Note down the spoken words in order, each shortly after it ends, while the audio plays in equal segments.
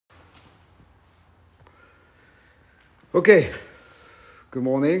Okay, good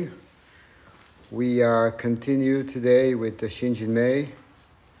morning. We continue today with the Shinjin Mei.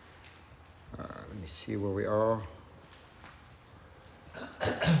 Let me see where we are.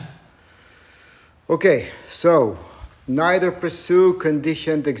 Okay, so neither pursue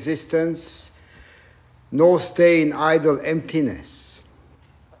conditioned existence nor stay in idle emptiness.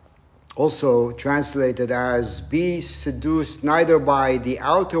 Also translated as be seduced neither by the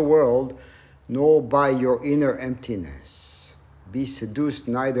outer world nor by your inner emptiness. Be seduced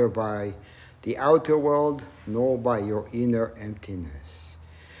neither by the outer world nor by your inner emptiness.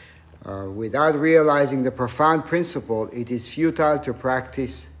 Without realizing the profound principle, it is futile to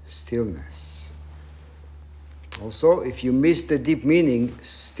practice stillness. Also, if you miss the deep meaning,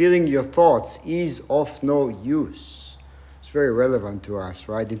 stilling your thoughts is of no use. It's very relevant to us,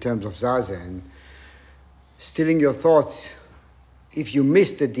 right, in terms of Zazen. Stilling your thoughts, if you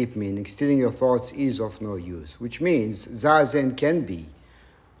miss the deep meaning, stilling your thoughts is of no use, which means Zazen can be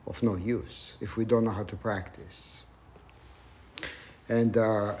of no use if we don't know how to practice. And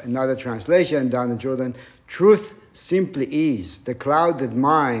another translation down in Jordan, truth simply is, the clouded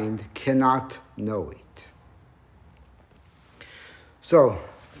mind cannot know it. So,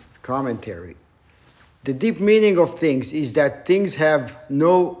 commentary. The deep meaning of things is that things have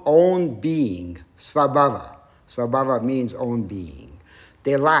no own being, svabhava. Svabhava means own being.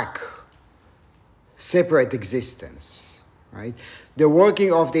 They lack separate existence, right? The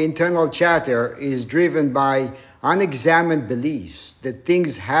working of the internal chatter is driven by unexamined beliefs that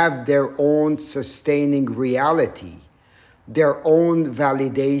things have their own sustaining reality, their own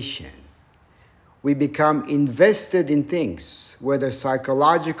validation. We become invested in things, whether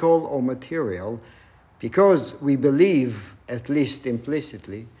psychological or material, because we believe, at least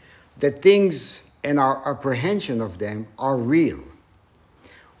implicitly, that things and our apprehension of them are real.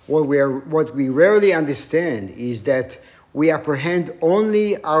 What we rarely understand is that we apprehend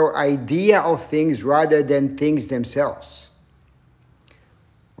only our idea of things rather than things themselves.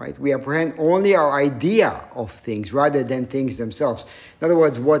 Right? We apprehend only our idea of things rather than things themselves. In other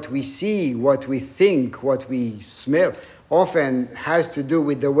words, what we see, what we think, what we smell, often has to do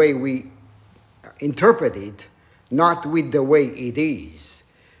with the way we interpret it, not with the way it is.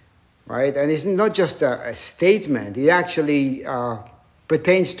 Right? And it's not just a statement, it actually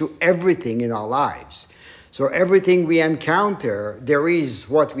pertains to everything in our lives. So everything we encounter, there is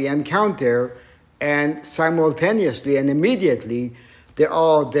what we encounter, and simultaneously and immediately, there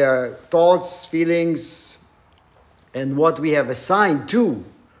are the thoughts, feelings, and what we have assigned to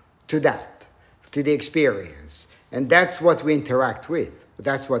that, to the experience. And that's what we interact with.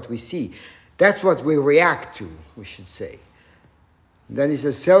 That's what we see. That's what we react to, we should say. Then he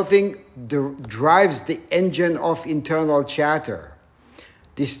says, selfing drives the engine of internal chatter,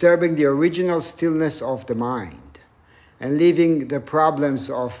 disturbing the original stillness of the mind, and leaving the problems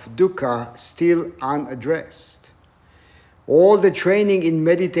of dukkha still unaddressed. All the training in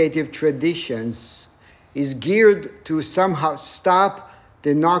meditative traditions is geared to somehow stop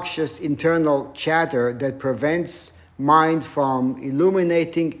the noxious internal chatter that prevents mind from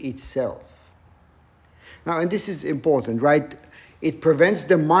illuminating itself. Now, and this is important, right? It prevents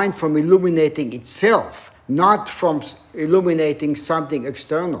the mind from illuminating itself, not from illuminating something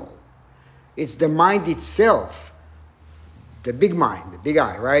external. It's the mind itself, the big mind, the big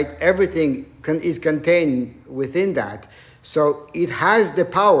I, right? Everything is contained within that. So it has the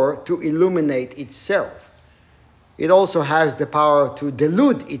power to illuminate itself. It also has the power to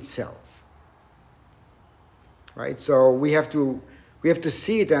delude itself. Right? So we have to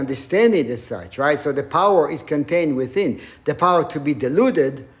see it and understand it as such, right? So the power is contained within. The power to be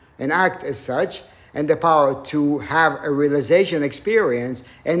deluded and act as such, and the power to have a realization experience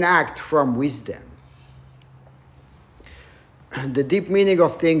and act from wisdom. The deep meaning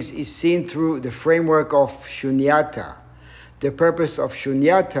of things is seen through the framework of shunyata. The purpose of the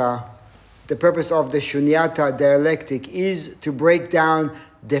shunyata dialectic is to break down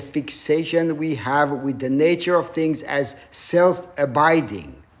the fixation we have with the nature of things as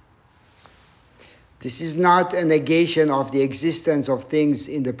self-abiding. This is not a negation of the existence of things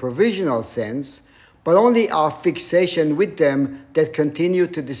in the provisional sense, but only our fixation with them that continue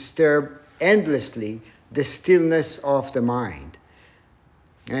to disturb endlessly the stillness of the mind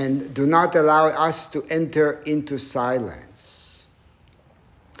and do not allow us to enter into silence.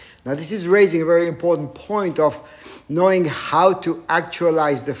 Now, this is raising a very important point of knowing how to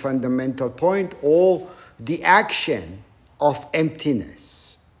actualize the fundamental point or the action of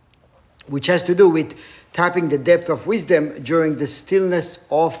emptiness, which has to do with tapping the depth of wisdom during the stillness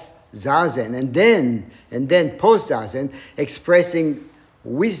of Zazen, and then post-Zazen, expressing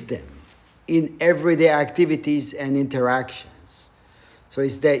wisdom in everyday activities and interactions. So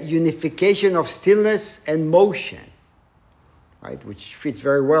it's the unification of stillness and motion, right, which fits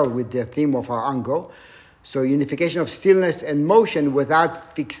very well with the theme of our Ango. So unification of stillness and motion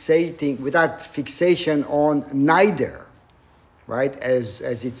without fixation on neither, right? As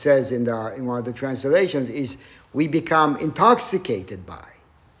it says in one of the translations, is we become intoxicated by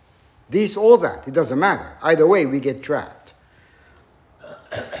this or that. It doesn't matter. Either way, we get trapped.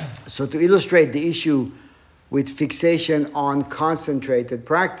 So to illustrate the issue with fixation on concentrated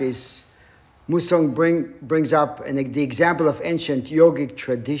practice, Musong brings up the example of ancient yogic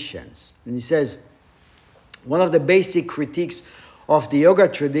traditions. And he says, one of the basic critiques of the yoga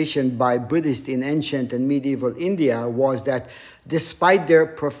tradition by Buddhists in ancient and medieval India was that despite their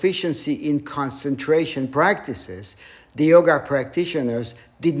proficiency in concentration practices, the yoga practitioners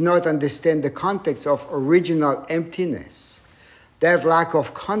did not understand the context of original emptiness. That lack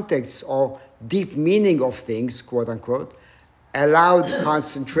of context or deep meaning of things, quote unquote, allowed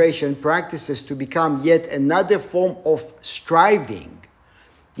concentration practices to become yet another form of striving.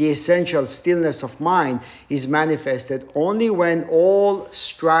 The essential stillness of mind is manifested only when all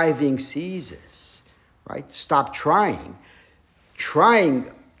striving ceases, right? Stop trying. Trying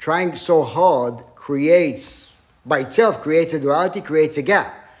so hard by itself creates a duality, creates a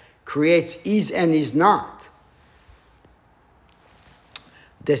gap, creates is and is not.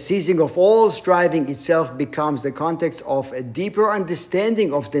 The ceasing of all striving itself becomes the context of a deeper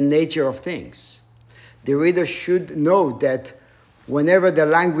understanding of the nature of things. The reader should know that whenever the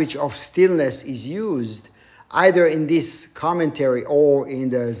language of stillness is used, either in this commentary or in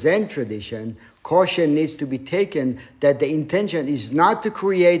the Zen tradition, caution needs to be taken that the intention is not to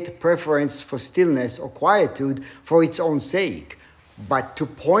create preference for stillness or quietude for its own sake, but to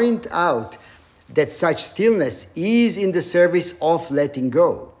point out that such stillness is in the service of letting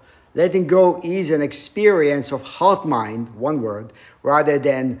go. Letting go is an experience of heart-mind, one word, rather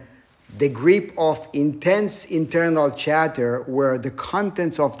than the grip of intense internal chatter where the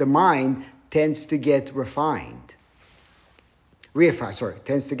contents of the mind tends to get reified.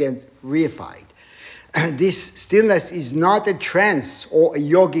 This stillness is not a trance or a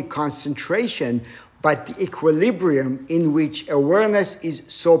yogic concentration, but the equilibrium in which awareness is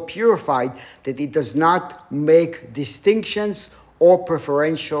so purified that it does not make distinctions or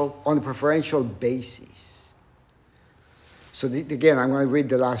on a preferential basis. So again, I'm going to read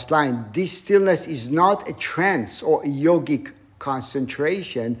the last line. This stillness is not a trance or a yogic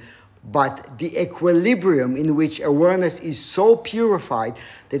concentration, but the equilibrium in which awareness is so purified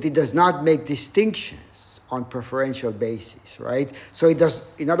that it does not make distinctions on preferential basis, right? So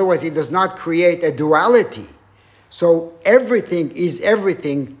in other words, it does not create a duality. So everything is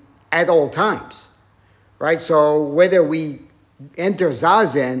everything at all times, right? So whether we enter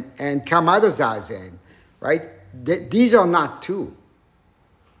Zazen and come out of Zazen, right? These are not two.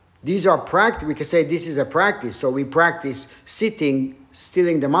 These are practice. We can say this is a practice. So we practice sitting,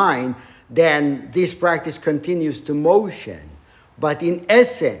 stilling the mind. Then this practice continues to motion. But in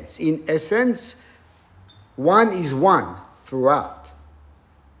essence, one is one throughout.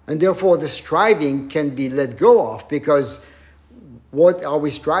 And therefore the striving can be let go of, because what are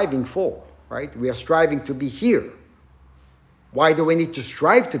we striving for, right? We are striving to be here. Why do we need to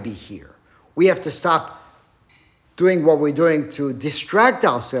strive to be here? We have to stop doing what we're doing to distract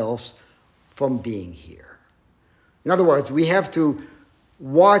ourselves from being here. In other words, we have to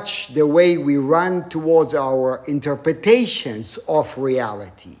watch the way we run towards our interpretations of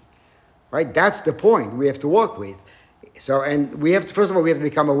reality, right? That's the point we have to work with. So, and we have to, first of all, we have to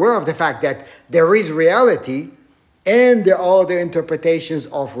become aware of the fact that there is reality and there are other interpretations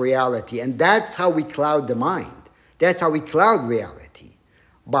of reality. And that's how we cloud the mind. That's how we cloud reality,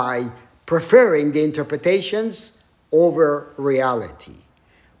 by preferring the interpretations over reality,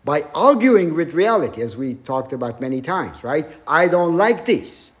 by arguing with reality, as we talked about many times, right? I don't like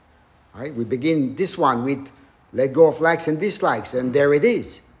this, right? We begin this one with let go of likes and dislikes, and there it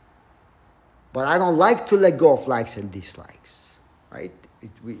is. But I don't like to let go of likes and dislikes, right?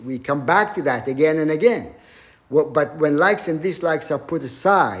 We come back to that again and again. But when likes and dislikes are put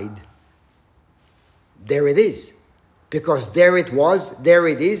aside, there it is. Because there it was, there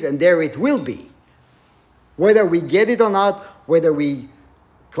it is, and there it will be. Whether we get it or not, whether we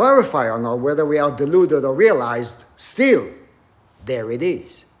clarify or not, whether we are deluded or realized, still, there it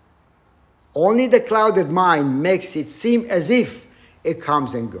is. Only the clouded mind makes it seem as if it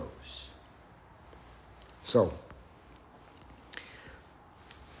comes and goes. So,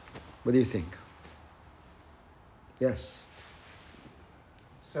 what do you think? Yes?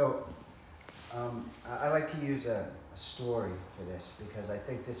 So, I like to use a story for this, because I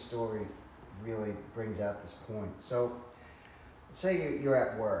think this story really brings out this point. So, say you're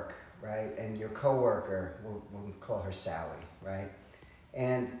at work, right, and your coworker, we'll call her Sally, right,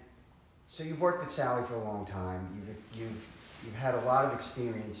 and so you've worked with Sally for a long time. You've had a lot of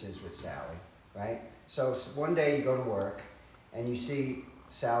experiences with Sally, right? So one day you go to work, and you see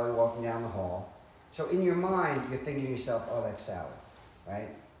Sally walking down the hall. So in your mind, you're thinking to yourself, "Oh, that's Sally," right?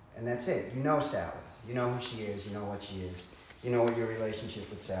 And that's it. You know Sally. You know who she is. You know what she is. You know what your relationship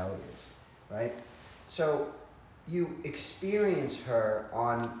with Sally is, right? So you experience her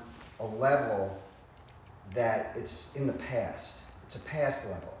on a level that it's in the past. It's a past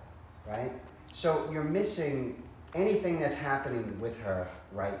level, right? So you're missing anything that's happening with her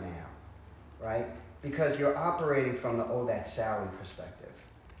right now, right? Because you're operating from the, "Oh, that's Sally" perspective.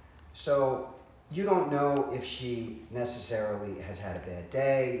 So you don't know if she necessarily has had a bad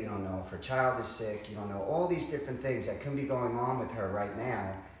day. You don't know if her child is sick. You don't know all these different things that can be going on with her right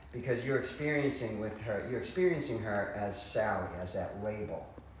now because you're experiencing her as Sally, as that label,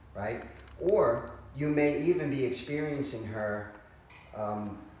 right? Or you may even be experiencing her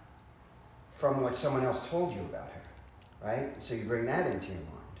from what someone else told you about her, right? So you bring that into your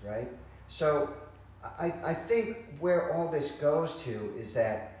mind, right? So I think where all this goes to is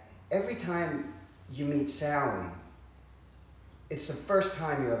that every time you meet Sally, it's the first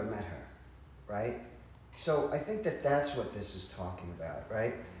time you ever met her, right? So I think that that's what this is talking about,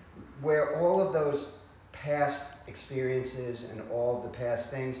 right? Where all of those past experiences and all of the past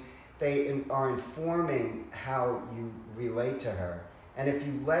things, they are informing how you relate to her. And if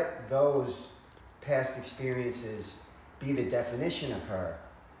you let those past experiences be the definition of her,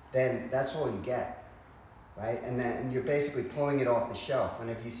 then that's all you get. Right? And then you're basically pulling it off the shelf.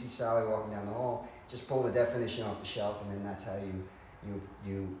 Whenever you see Sally walking down the hall, just pull the definition off the shelf, and then that's how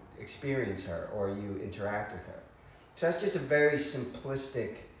you experience her or you interact with her. So that's just a very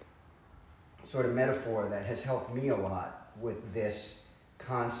simplistic sort of metaphor that has helped me a lot with this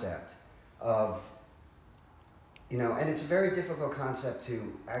concept of, and it's a very difficult concept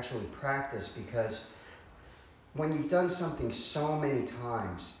to actually practice because when you've done something so many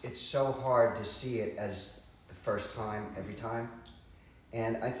times, it's so hard to see it as the first time every time.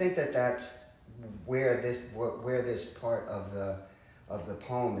 And I think that that's where this part of the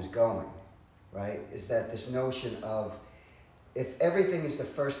poem is going, right? Is that this notion of if everything is the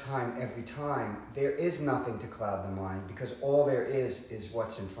first time every time, there is nothing to cloud the mind because all there is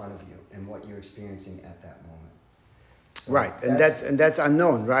what's in front of you and what you're experiencing at that moment. So right, and that's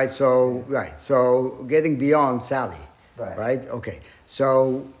unknown, right? So so getting beyond Sally, right? Okay,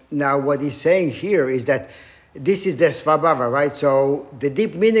 so now what he's saying here is that this is the svabhava, right? So the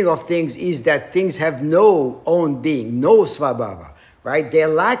deep meaning of things is that things have no own being, no svabhava, right? They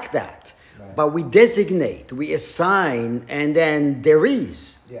lack that, but we designate, we assign, and then there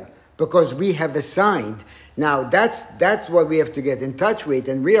is, because we have assigned. Now that's what we have to get in touch with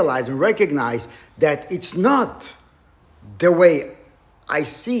and realize and recognize that it's not the way I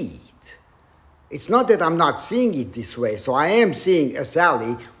see it. It's not that I'm not seeing it this way. So I am seeing a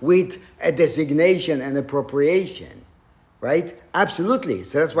Sally with a designation and appropriation, right? Absolutely.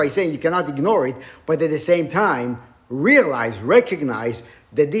 So that's why he's saying you cannot ignore it, but at the same time, recognize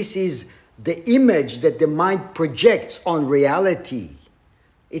that this is the image that the mind projects on reality.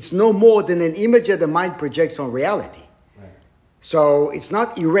 It's no more than an image that the mind projects on reality. Right. So it's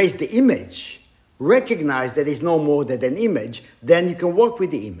not erase the image. Recognize that it's no more than an image, then you can work with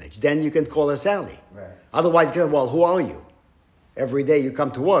the image. Then you can call her Sally. Right. Otherwise, well, who are you? Every day you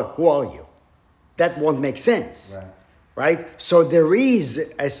come to work, who are you? That won't make sense. Right? So there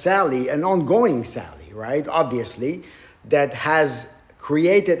is a Sally, an ongoing Sally, right? Obviously, that has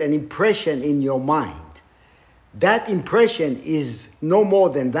created an impression in your mind. That impression is no more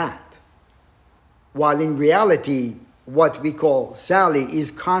than that. While in reality, what we call Sally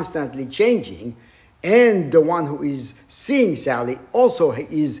is constantly changing, and the one who is seeing Sally also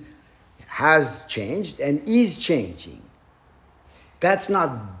has changed and is changing. That's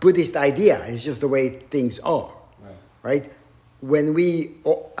not Buddhist idea. It's just the way things are, right?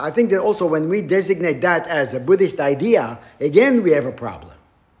 I think that also when we designate that as a Buddhist idea, again we have a problem.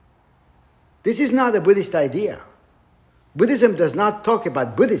 This is not a Buddhist idea. Buddhism does not talk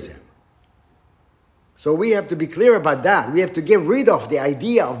about Buddhism. So we have to be clear about that. We have to get rid of the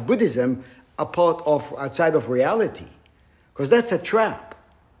idea of Buddhism outside of reality. Because that's a trap.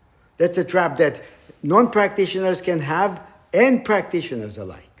 That's a trap that non-practitioners can have and practitioners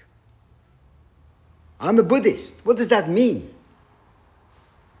alike. I'm a Buddhist. What does that mean?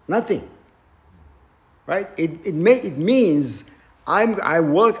 Nothing. Right? It means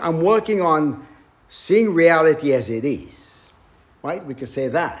I'm working on seeing reality as it is. Right? We can say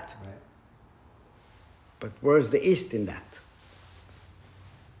that. But where's the East in that?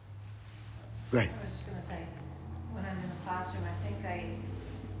 Go ahead. I was just going to say, when I'm in the classroom, I think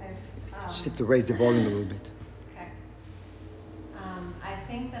I've Just have to raise the volume a little bit. okay. I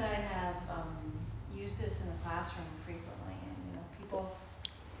think that I have used this in the classroom frequently, and people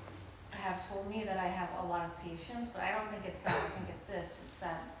have told me that I have a lot of patience, but I don't think it's that. I think it's this. It's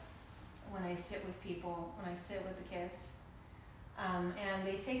that when I sit with people, when I sit with the kids, and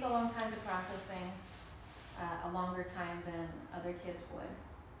they take a long time to process things, a longer time than other kids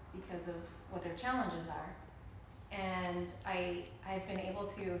would, because of what their challenges are. And I've been able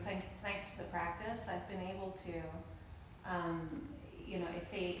to, thanks to the practice, I've been able to,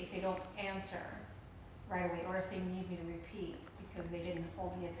 if they don't answer right away, or if they need me to repeat because they didn't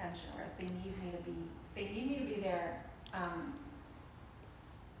hold the attention, or if they need me to be their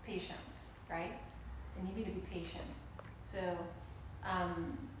patience, right? They need me to be patient. So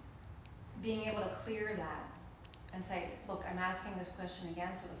being able to clear that and say, look, I'm asking this question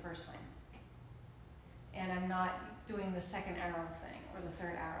again for the first time. And I'm not doing the second arrow thing or the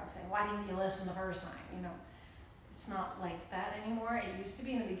third arrow thing. Why didn't you listen the first time? It's not like that anymore. It used to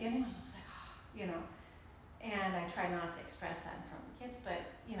be in the beginning. I was just like, and I try not to express that in front of the kids. But,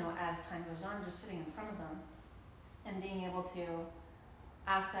 as time goes on, just sitting in front of them and being able to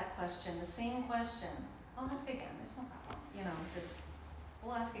ask that question, the same question. I'll ask again. It's no problem.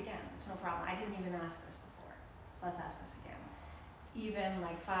 We'll ask again. It's no problem. I didn't even ask this before. Let's ask this again. Even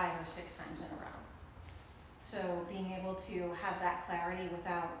like 5 or 6 times in a row. So being able to have that clarity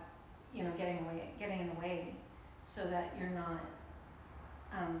without, getting in the way, so that you're not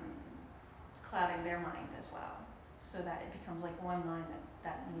clouding their mind as well, so that it becomes like one mind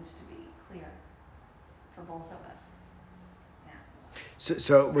that needs to be clear for both of us. Yeah.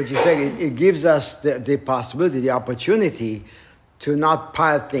 So what you're saying, it gives us the possibility, the opportunity to not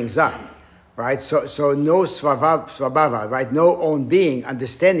pile things up, right? So no svabhava, right? No own being,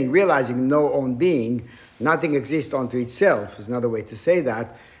 understanding, realizing no own being, nothing exists unto itself, is another way to say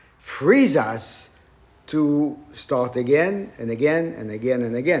that, frees us to start again and again and again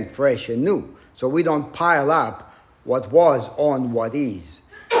and again, fresh and new. So we don't pile up what was on what is.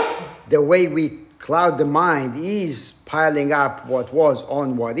 The way we cloud the mind is piling up what was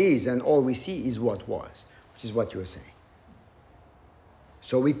on what is, and all we see is what was, which is what you were saying.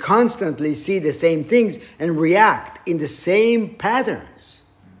 So we constantly see the same things and react in the same patterns.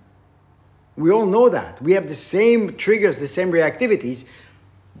 We all know that. We have the same triggers, the same reactivities,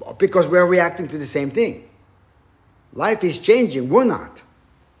 because we're reacting to the same thing. Life is changing. We're not.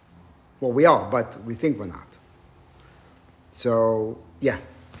 Well, we are, but we think we're not. So, yeah.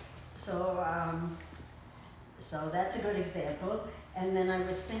 So that's a good example. And then I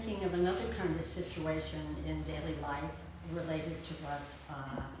was thinking of another kind of situation in daily life related to what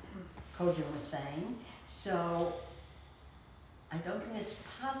Kojin was saying. So I don't think it's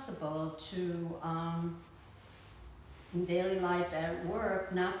possible to, in daily life at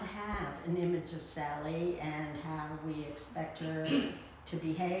work, not to have an image of Sally and how we expect her to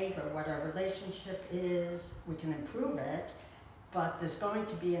behave or what our relationship is. We can improve it, but there's going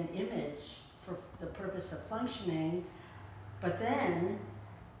to be an image for the purpose of functioning. But then,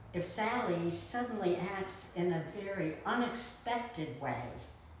 if Sally suddenly acts in a very unexpected way,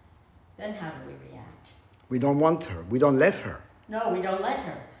 then how do we react? We don't want her. We don't let her. No, we don't let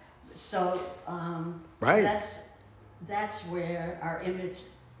her. So, right. so that's where our image,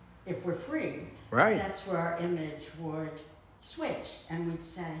 if we're free, right, that's where our image would switch, and we'd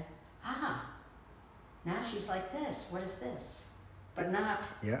say, now she's like this. What is this? But not.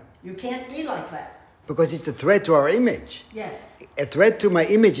 Yeah. You can't be like that. Because it's a threat to our image. Yes. A threat to my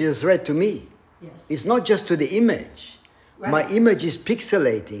image is a threat to me. Yes. It's not just to the image. Right. My image is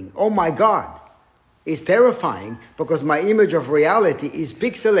pixelating. Oh my God. It's terrifying because my image of reality is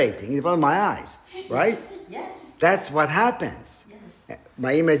pixelating in front of my eyes. Right? Yes. That's what happens. Yes.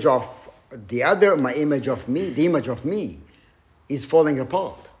 My image of the other, my image of me, the image of me is falling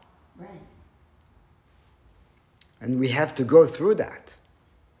apart. Right. And we have to go through that.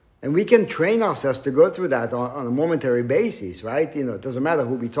 And we can train ourselves to go through that on a momentary basis, right? It doesn't matter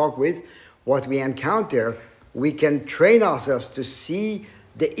who we talk with, what we encounter. We can train ourselves to see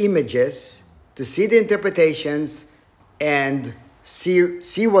the images, to see the interpretations, and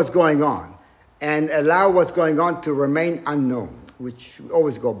see what's going on. And allow what's going on to remain unknown, which we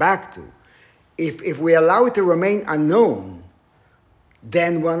always go back to. If we allow it to remain unknown,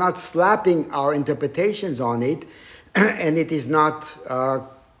 then we're not slapping our interpretations on it, and it is not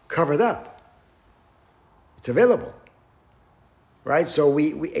covered up. It's available. Right? So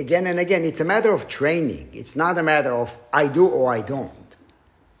we again and again, it's a matter of training. It's not a matter of I do or I don't.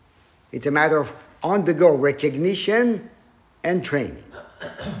 It's a matter of on-the-go recognition and training.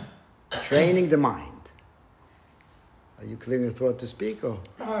 Training the mind. Are you clearing your throat to speak, or?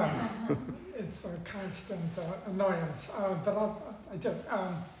 It's a constant annoyance, but I do.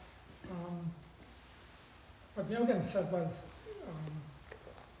 What Yogan said was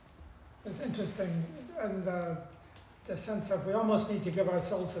interesting, in the sense that we almost need to give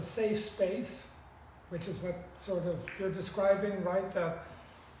ourselves a safe space, which is what sort of you're describing, right? That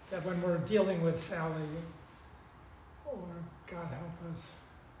when we're dealing with Sally, or God help us,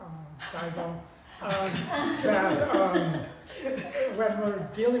 Daigo, that when we're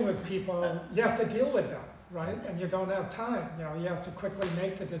dealing with people, you have to deal with them, right? And you don't have time. You have to quickly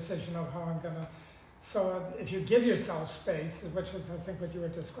make the decision of how I'm gonna. So if you give yourself space, which is I think what you were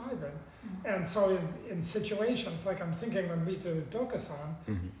describing, and so in situations like I'm thinking when we do Dokusan,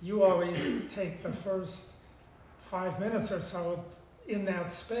 you always take the first 5 minutes or so in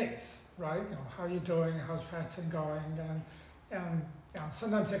that space, right? How are you doing? How's practicing going? And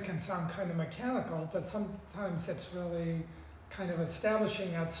sometimes it can sound kind of mechanical, but sometimes it's really kind of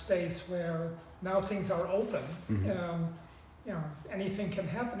establishing that space where now things are open. Anything can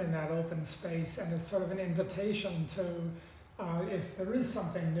happen in that open space, and it's sort of an invitation to, if there is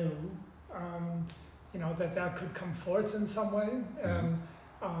something new, that could come forth in some way, and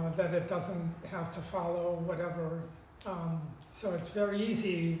that it doesn't have to follow whatever. So it's very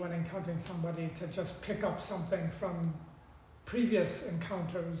easy when encountering somebody to just pick up something from previous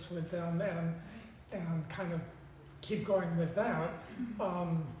encounters with them and kind of keep going with that,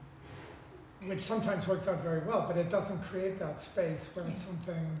 which sometimes works out very well, but it doesn't create that space where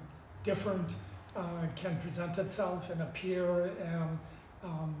something different can present itself and appear and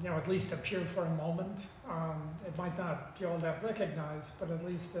at least appear for a moment. It might not be all that recognized, but at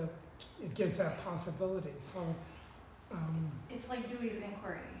least it gives that possibility. So It's like Dewey's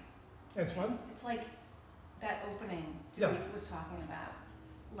inquiry. it's what? It's like that opening Dewey Yes. was talking about,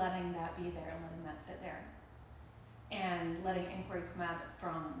 letting that be there, letting that sit there, and letting inquiry come out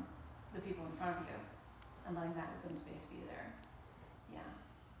from the people in front of you, and letting that open space be there. Yeah.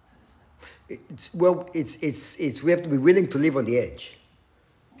 So it's like, We have to be willing to live on the edge.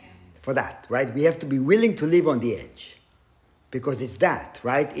 For that, right? We have to be willing to live on the edge, because it's that,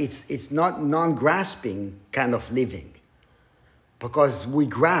 right? It's not non-grasping kind of living, because we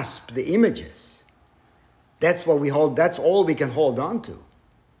grasp the images. That's what we hold. That's all we can hold on to.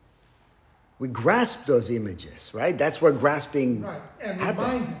 We grasp those images, right? That's where grasping Right, and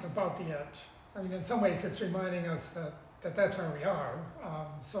happens. reminding about the edge. I mean, in some ways, it's reminding us that that's where we are,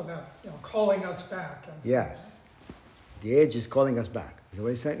 so that, calling us back. And so- Yes, the edge is calling us back. Is that what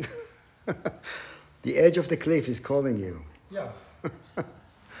you're saying? The edge of the cliff is calling you. Yes.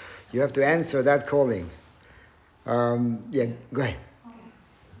 You have to answer that calling. Yeah, go ahead. I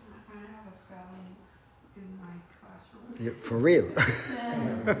have a Sally in my classroom. For real.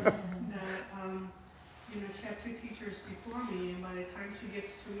 That, she had 2 teachers before me, and by the time she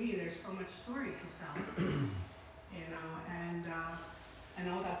gets to me, there's so much story to Sally. And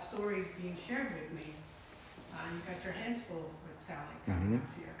all that story is being shared with me. You got your hands full with Sally coming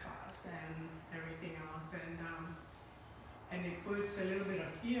up to your class and everything else, and it puts a little bit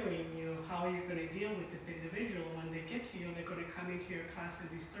of fear in you how you're going to deal with this individual when they get to you, and they're going to come into your class and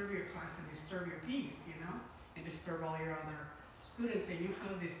disturb your class and disturb your peace, and disturb all your other students, and you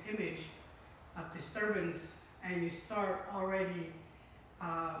have this image of disturbance, and you start already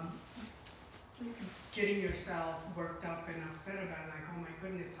getting yourself worked up and upset about it, like, oh my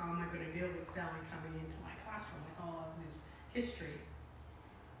goodness, how am I going to deal with Sally coming into my classroom with all of this history?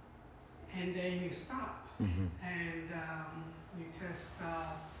 And then you stop, and you just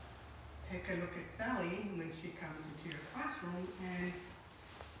take a look at Sally when she comes into your classroom,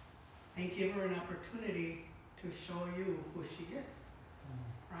 and give her an opportunity to show you who she is,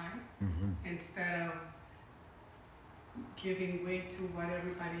 right? Instead of giving weight to what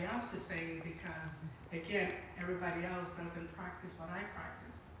everybody else is saying, because again, everybody else doesn't practice what I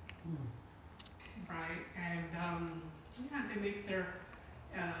practice, right? And they make their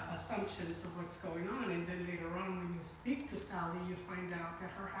assumptions of what's going on, and then later on when you speak to Sally, you find out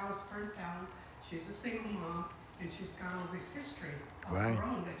that her house burnt down, she's a single mom, and she's got all this history of her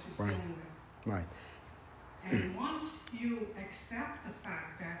own that she's dealing with. Right. And once you accept the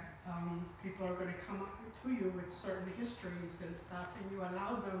fact that people are going to come up to you with certain histories and stuff, and you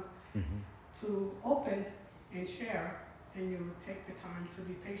allow them to open and share, and you take the time to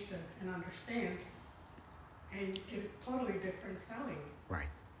be patient and understand, and you get a totally different Sally. Right.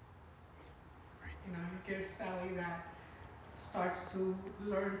 You get a Sally that starts to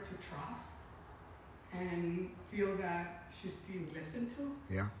learn to trust and feel that she's being listened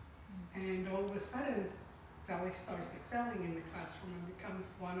to. Yeah. And all of a sudden, Sally starts excelling in the classroom and becomes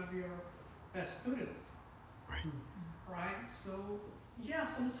one of your best students. Right? So, yeah,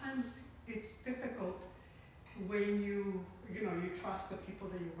 sometimes it's difficult when you trust the people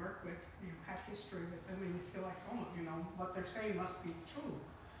that you work with, you had history with them, and you feel like, oh, what they're saying must be true.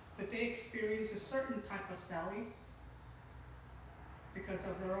 But they experience a certain type of Sally because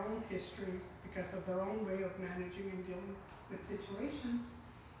of their own history, because of their own way of managing and dealing with situations,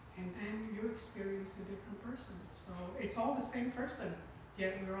 and then you experience a different person. So it's all the same person,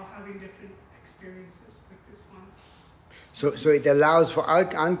 yet we're all having different experiences with this one. So it allows for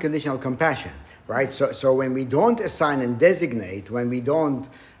unconditional compassion, right? So when we don't assign and designate, when we don't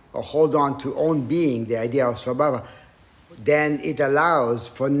hold on to own being, the idea of Svabhava, then it allows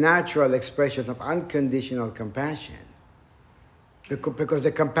for natural expression of unconditional compassion. Because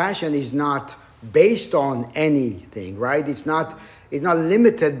the compassion is not based on anything, right? It's not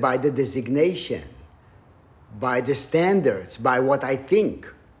limited by the designation, by the standards, by what I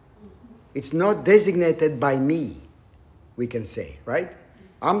think. It's not designated by me, we can say, right?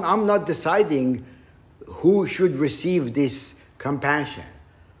 I'm not deciding who should receive this compassion.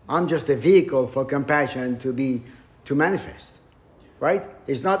 I'm just a vehicle for compassion to manifest, right?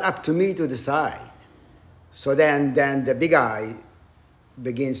 It's not up to me to decide. So then the big I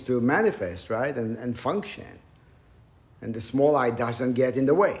begins to manifest, right, and function. And the small I doesn't get in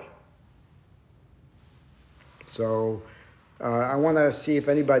the way. So I want to see if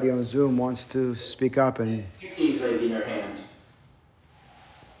anybody on Zoom wants to speak up. And Pixie's raising her hand.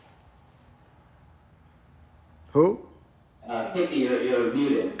 Who? Pixie, you're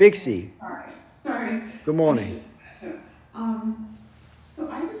muted. Pixie. Sorry. Good morning. So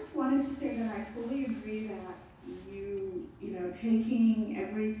I just wanted to say that I fully agree that taking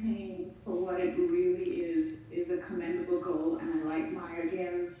everything for what it really is a commendable goal, and I like Maya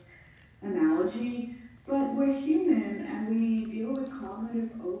Garen's analogy. But we're human and we deal with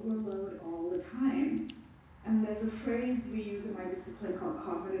cognitive overload all the time. And there's a phrase we use in my discipline called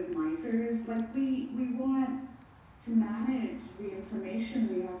cognitive misers. Like we want to manage the information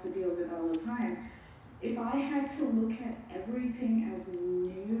we have to deal with all the time. If I had to look at everything as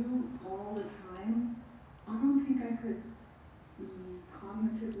new all the time, I don't think I could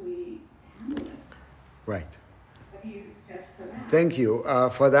cognitively handle it. Right. What do you suggest for that? Thank you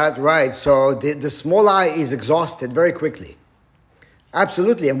for that. Right. So the small I is exhausted very quickly.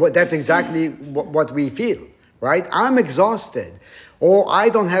 Absolutely. And that's exactly what we feel, right? I'm exhausted. Or I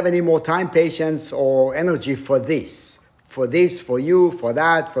don't have any more time, patience, or energy for this, for you, for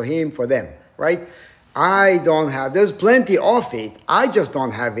that, for him, for them, right? I don't have, there's plenty of it. I just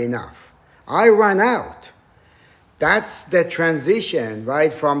don't have enough. I run out. That's the transition,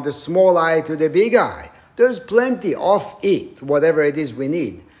 right, from the small I to the big I. There's plenty of it, whatever it is we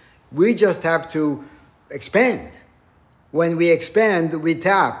need. We just have to expand. When we expand, we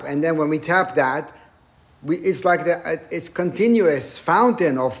tap. And then when we tap that, it's like it's continuous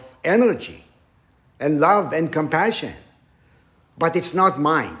fountain of energy and love and compassion. But it's not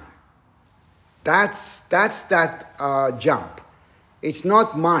mine. That's that jump. It's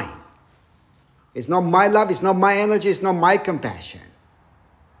not mine. It's not my love, it's not my energy, it's not my compassion.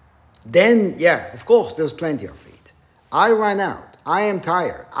 Then, yeah, of course, there's plenty of it. I run out. I am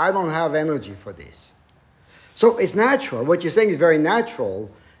tired. I don't have energy for this. So it's natural. What you're saying is very natural,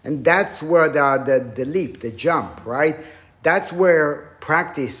 and that's where the leap, the jump, right? That's where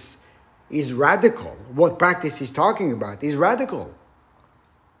practice is radical. What practice is talking about is radical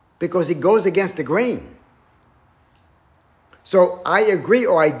because it goes against the grain. So I agree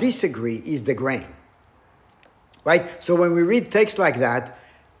or I disagree is the grain, right? So when we read text like that,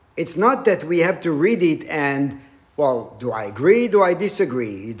 it's not that we have to read it and, well, do I agree? Do I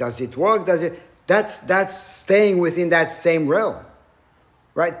disagree? Does it work? Does it? That's staying within that same realm,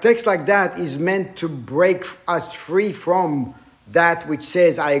 right? Text like that is meant to break us free from that which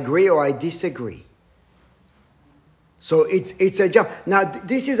says I agree or I disagree. So it's a jump. Now,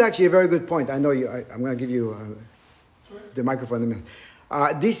 this is actually a very good point. I know I'm going to give you the microphone in a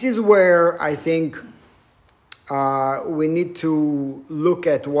minute. This is where I think we need to look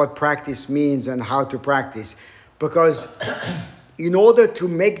at what practice means and how to practice. Because in order to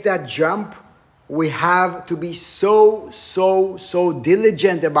make that jump, we have to be so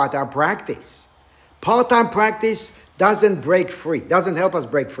diligent about our practice. Part-time practice doesn't break free, doesn't help us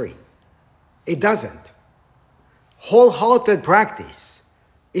break free. It doesn't. Wholehearted practice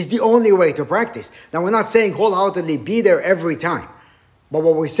is the only way to practice. Now, we're not saying wholeheartedly be there every time. But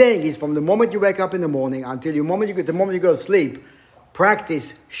what we're saying is from the moment you wake up in the morning until the moment you go to sleep,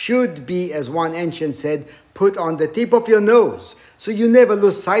 practice should be, as one ancient said, put on the tip of your nose, so you never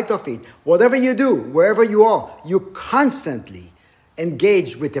lose sight of it. Whatever you do, wherever you are, you constantly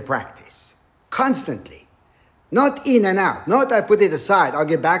engage with the practice. Constantly. Not in and out. Not I put it aside, I'll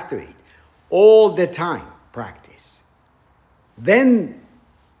get back to it. All the time, practice. Then,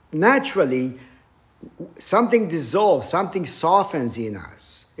 naturally, something dissolves, something softens in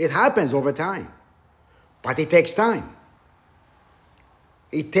us. It happens over time. But it takes time.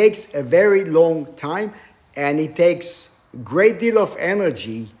 It takes a very long time, and it takes a great deal of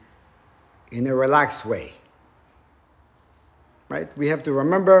energy in a relaxed way. Right? We have to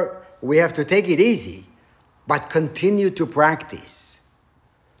remember, we have to take it easy, but continue to practice.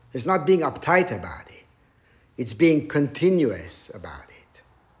 It's not being uptight about it. It's being continuous about it.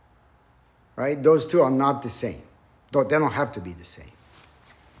 Right? Those two are not the same. They don't have to be the same.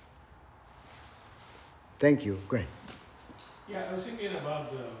 Thank you. Great. Yeah, I was thinking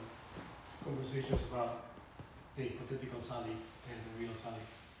about the conversations about the hypothetical Sally and the real Sally.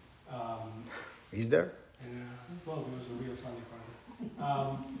 Is there? And well, there was a real Sally part.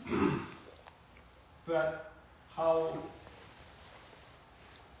 But how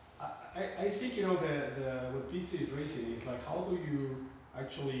I think, you know, what Pete is raising is like, how do you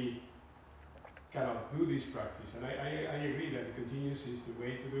actually kind of do this practice? And I agree that the continuous is the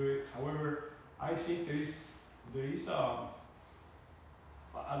way to do it. However, I think there is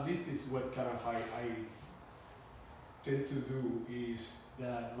at least it's what kind of I tend to do is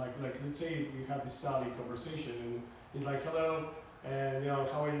that like let's say we have this Sally conversation and it's like, hello, and you know,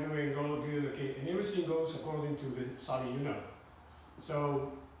 how are you doing? Go good, okay, and everything goes according to the Sally you know.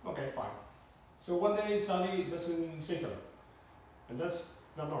 So okay, fine. So one day Sally doesn't say hello, and that's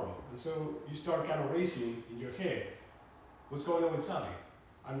not normal. And so you start kind of racing in your head. What's going on with Sally?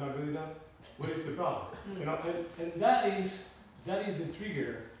 I'm not good enough. What is the problem? You know, and that is the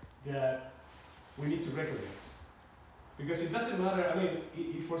trigger that we need to recognize. Because it doesn't matter, I mean,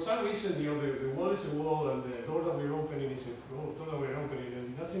 if for some reason, you know, the wall is a wall and the door that we're opening is a door that we're opening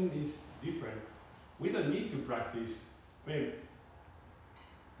and nothing is different, we don't need to practice. I mean,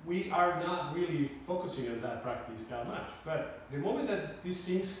 we are not really focusing on that practice that much. But the moment that these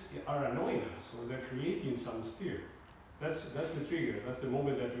things are annoying us or they're creating some stir, that's the trigger. That's the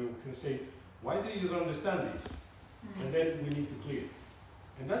moment that you can say, why do you not understand this? And then we need to clear.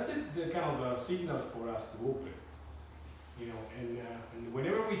 And that's the kind of signal for us to open. You know, and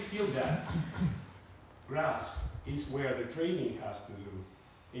whenever we feel that grasp is where the training has to do.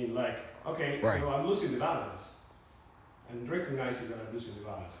 In like, okay, Right. So I'm losing the balance. And recognizing that I'm losing the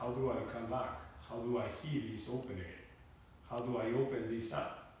balance. How do I come back? How do I see this opening? How do I open this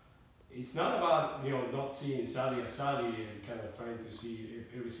up? It's not about, you know, not seeing Sally as Sally and kind of trying to see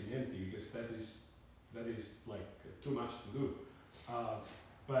everything empty, because that is like too much to do.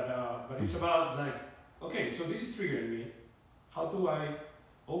 But it's about like, okay, so this is triggering me. How do I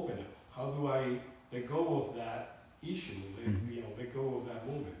open it? How do I let go of that issue? Let go of that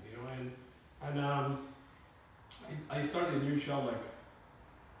moment. You know, and I started a new job like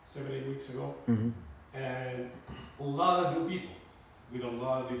 7-8 weeks ago, and a lot of new people with a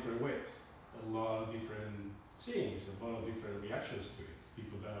lot of different ways, a lot of different things, a lot of different reactions to it.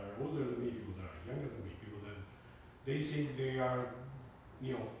 People that are older than me, people that are younger than me, people that they think they are,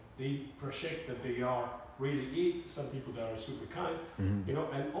 you know, they project that they are really it. Some people that are super kind, you know,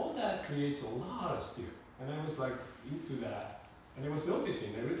 and all that creates a lot of stir. And I was like into that, and I was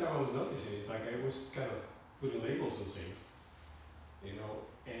noticing every time I was noticing, it's like I was kind of putting labels on things, you know,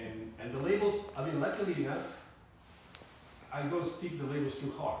 and the labels. I mean, luckily enough, I don't stick the labels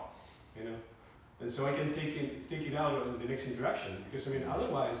too hard, you know, and so I can take it out in the next interaction, because I mean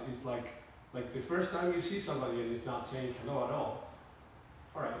otherwise it's like the first time you see somebody and it's not saying hello at all.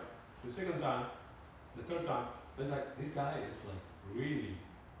 All right, the second time, the third time, it's like this guy is like really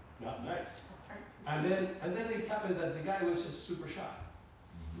not nice, and then it happened that the guy was just super shy,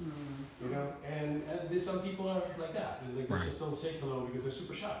 you know, and there's some people are like that, and they just don't say hello because they're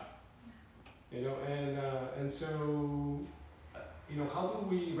super shy, you know, and so. You know, how do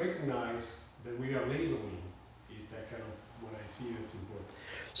we recognize that we are labeling? Is that kind of what I see that's important.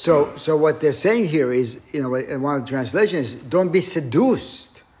 So what they're saying here is, you know, in one of the translations, don't be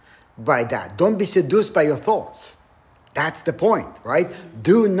seduced by that. Don't be seduced by your thoughts. That's the point, right?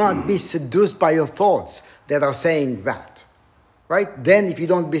 Do not be seduced by your thoughts that are saying that, right? Then if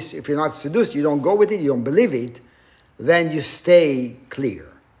you're not seduced, you don't go with it, you don't believe it, then you stay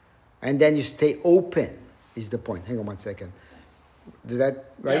clear. And then you stay open, is the point. Hang on one second. Is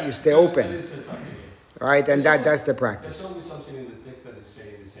that right? Yeah, you stay open. That is something. Right, and that's the practice. There's always something in the text that is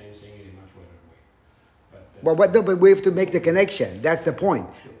saying the same thing in a much better way. But we have to make the connection. That's the point.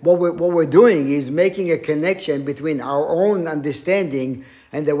 What we're doing is making a connection between our own understanding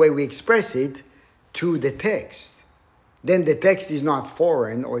and the way we express it to the text. Then the text is not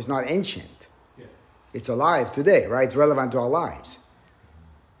foreign or is not ancient. Yeah. It's alive today, right? It's relevant to our lives.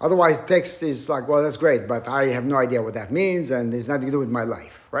 Otherwise, text is like, well, that's great, but I have no idea what that means, and there's nothing to do with my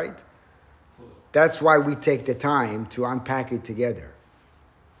life, right? That's why we take the time to unpack it together.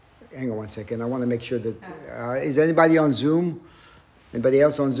 Hang on one second. I want to make sure that... is anybody on Zoom? Anybody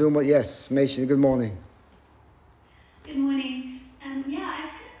else on Zoom? Yes, Mason, good morning. Good morning.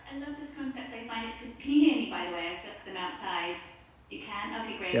 I love this concept. I find it... Can you hear me, by the way? Because I'm outside. You can?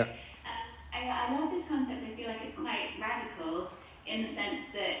 Okay, great. Yeah. I love this concept. I feel like it's quite radical in the sense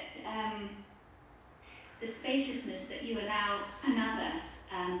that the spaciousness that you allow another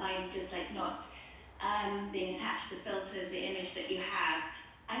by just like not being attached to the filters, the image that you have.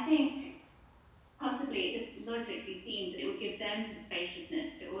 I think possibly this logically seems that it would give them the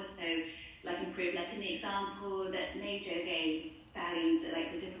spaciousness to also like improve, like in the example that Majo gave Sally,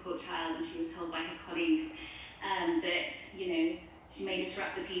 the difficult child, and she was told by her colleagues that, you know, she may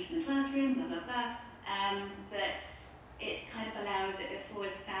disrupt the peace in the classroom, blah, blah, blah, but it kind of allows, it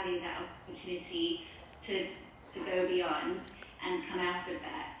affords Sally that opportunity to go beyond and come out of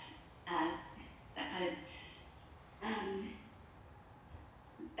that, that kind of,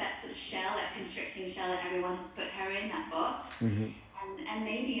 that sort of shell, that constricting shell that everyone has put her in, that box. Mm-hmm. And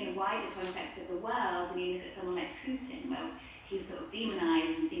maybe in a wider context of the world, when you look at someone like Putin, well, he's sort of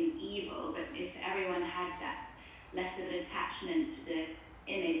demonized and seems evil, but if everyone had that less of an attachment to the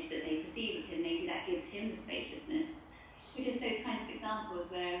image that they perceive of him, maybe that gives him the spaciousness. Which is those kinds of examples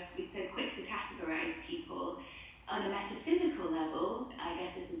where we're so quick to categorize people on a metaphysical level. I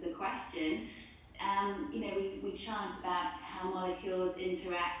guess this is a question. You know, we chant about how molecules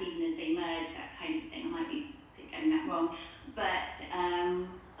interact even as they merge, that kind of thing. I might be getting that wrong. But on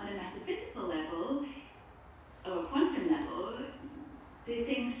a metaphysical level, or a quantum level, do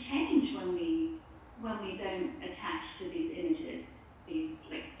things change when we don't attach to these images, these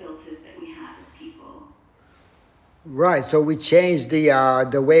like filters that we have of people? Right, so we change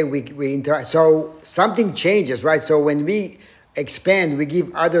the way we interact. So something changes, right? So when we expand, we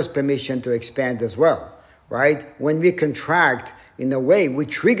give others permission to expand as well, right? When we contract, in a way, we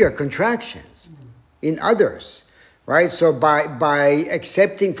trigger contractions in others, right? So by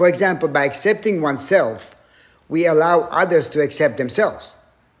accepting, for example, by accepting oneself, we allow others to accept themselves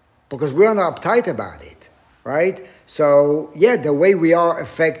because we're not uptight about it, right? So, yeah, the way we are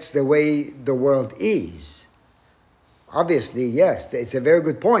affects the way the world is. Obviously, yes, it's a very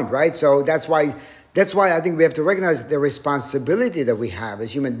good point, right? So that's why I think we have to recognize the responsibility that we have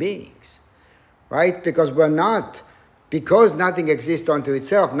as human beings, right? Because nothing exists unto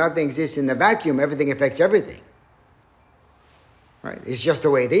itself, nothing exists in a vacuum, everything affects everything, right? It's just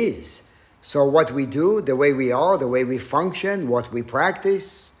the way it is. So what we do, the way we are, the way we function, what we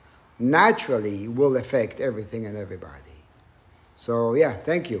practice, naturally will affect everything and everybody. So, yeah,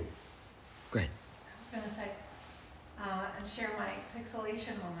 thank you. Go ahead. I was going to say, and share my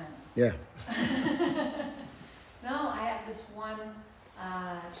pixelation moment. Yeah. No, I have this one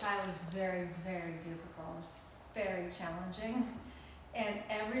child who's very, very difficult, very challenging, and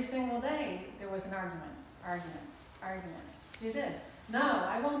every single day there was an argument. Do this. No,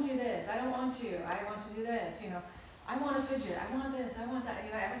 I won't do this. I don't want to. I want to do this. You know, I want to fidget. I want this. I want that.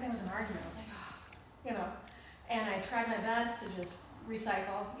 You know, everything was an argument. I was like, oh, you know, and I tried my best to just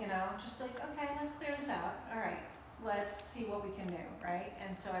recycle. You know, just like, okay, let's clear this out. All right. Let's see what we can do, right?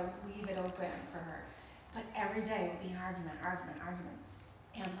 And so I would leave it open for her. But every day it would be an argument.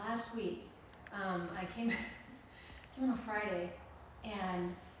 And last week, I came on a Friday,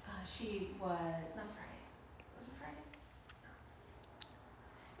 and she was, not Friday, was it Friday?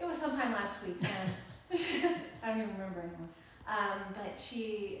 No. It was sometime last week, and I don't even remember anymore. But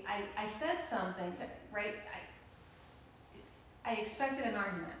I said something, right? I expected an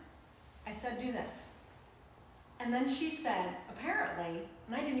argument. I said, do this. And then she said, apparently,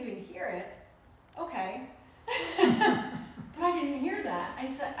 and I didn't even hear it, okay. But I didn't hear that. I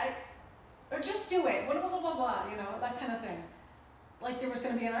said, or just do it, blah, blah, blah, blah, blah, you know, that kind of thing. Like there was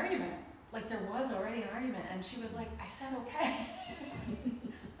going to be an argument. Like there was already an argument. And she was like, I said okay.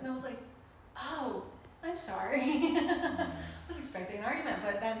 And I was like, oh, I'm sorry. I was expecting an argument,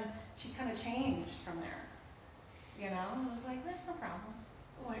 but then she kind of changed from there. You know, I was like, that's no problem.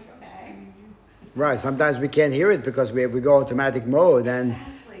 I was like, okay. Right, sometimes we can't hear it because we go automatic mode and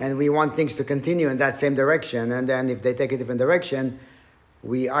Exactly. and we want things to continue in that same direction. And then if they take a different direction,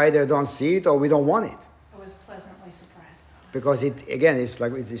 we either don't see it or we don't want it. I was pleasantly surprised though. Because it, again, it's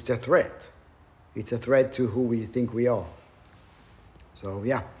like it's a threat. It's a threat to who we think we are. So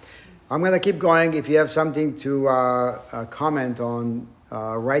yeah, I'm going to keep going. If you have something to comment on,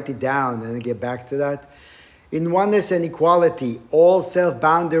 write it down and get back to that. In oneness and equality, all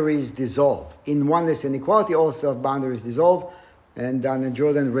self-boundaries dissolve. In oneness and equality, all self-boundaries dissolve. And Dan and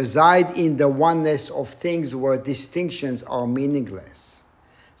Jordan reside in the oneness of things where distinctions are meaningless.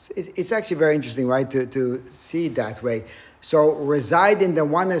 It's actually very interesting, right, to see it that way. So reside in the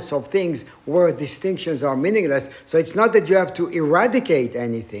oneness of things where distinctions are meaningless. So it's not that you have to eradicate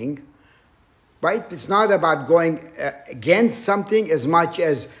anything, right? It's not about going against something as much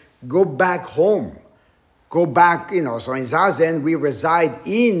as go back home. Go back, so in Zazen we reside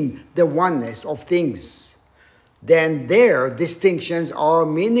in the oneness of things. Then there, distinctions are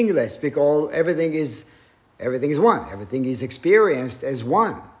meaningless because everything is one. Everything is experienced as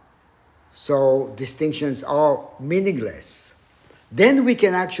one. So distinctions are meaningless. Then we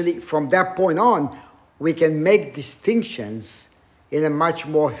can actually, from that point on, we can make distinctions in a much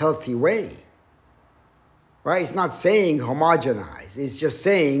more healthy way. Right? It's not saying homogenize. It's just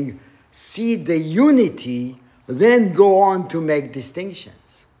saying see the unity, then go on to make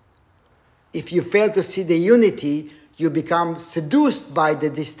distinctions. If you fail to see the unity, you become seduced by the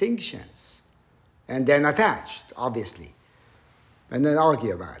distinctions and then attached, obviously, and then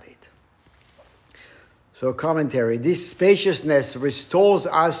argue about it. So commentary, this spaciousness restores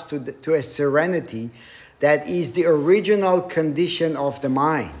us to a serenity that is the original condition of the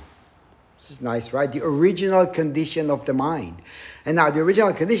mind. This is nice, right? The original condition of the mind. And now the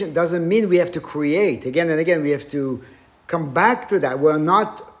original condition doesn't mean we have to create. Again and again, we have to come back to that. We're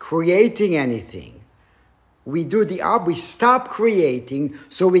not creating anything. We do we stop creating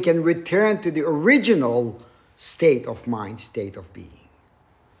so we can return to the original state of mind, state of being.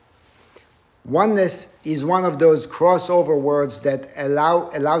 Oneness is one of those crossover words that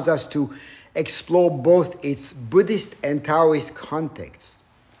allows us to explore both its Buddhist and Taoist context.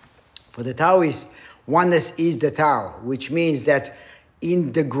 For the Taoist, oneness is the Tao, which means that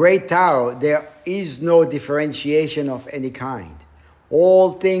in the great Tao, there is no differentiation of any kind.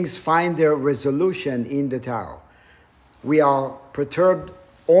 All things find their resolution in the Tao. We are perturbed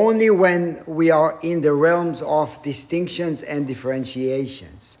only when we are in the realms of distinctions and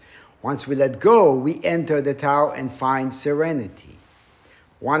differentiations. Once we let go, we enter the Tao and find serenity.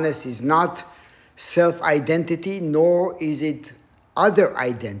 Oneness is not self-identity, nor is it other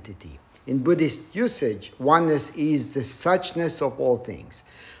identity. In Buddhist usage, oneness is the suchness of all things.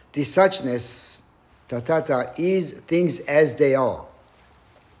 The suchness, tatata, is things as they are,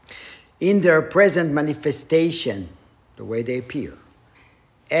 in their present manifestation, the way they appear.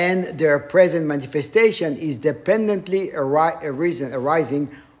 And their present manifestation is dependently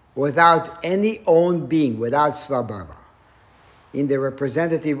arising without any own being, without svabhava. In the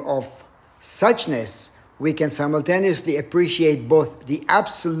representative of suchness, we can simultaneously appreciate both the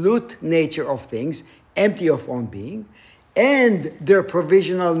absolute nature of things, empty of own being, and their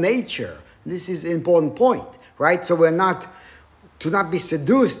provisional nature. This is an important point, right? So to not be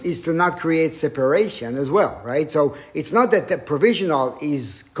seduced is to not create separation as well, right? So it's not that the provisional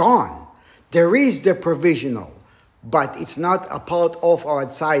is gone. There is the provisional, but it's not a part of or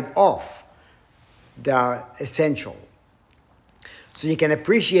outside of the essential. So you can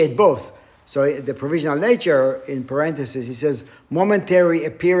appreciate both. So the provisional nature, in parentheses, he says, momentary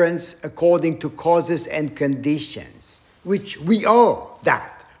appearance according to causes and conditions, which we are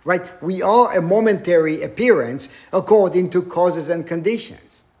that, right? We are a momentary appearance according to causes and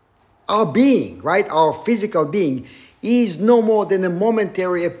conditions. Our being, right, our physical being, is no more than a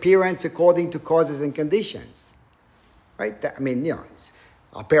momentary appearance according to causes and conditions, right?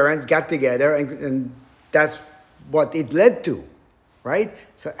 Our parents got together and that's what it led to. Right?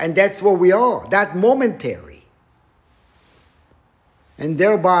 So, and that's what we are, that momentary. And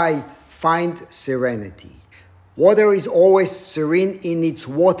thereby find serenity. Water is always serene in its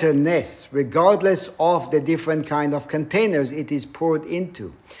waterness, regardless of the different kind of containers it is poured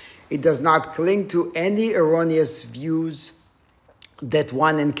into. It does not cling to any erroneous views that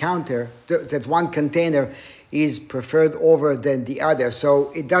one container is preferred over than the other.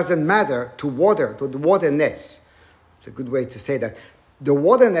 So it doesn't matter to the waterness. It's a good way to say that. The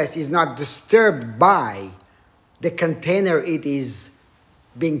waterness is not disturbed by the container it is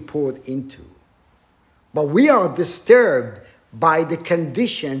being poured into. But we are disturbed by the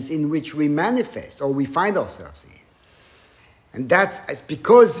conditions in which we manifest or we find ourselves in. And that's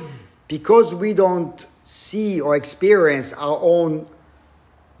because we don't see or experience our own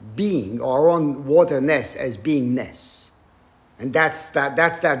being, our own waterness as beingness. And that's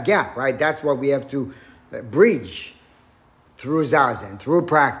that gap, right? That's what we have to bridge through Zazen, through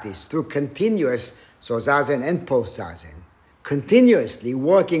practice, through continuous, so Zazen and post-Zazen, continuously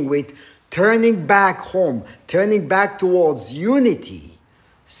working with turning back home, turning back towards unity,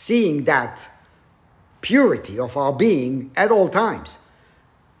 seeing that purity of our being at all times.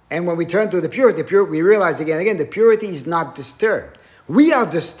 And when we turn to the purity, we realize again and again, the purity is not disturbed. We are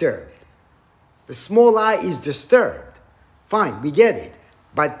disturbed. The small I is disturbed. Fine, we get it.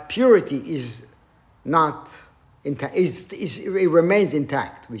 But purity is not intact. It remains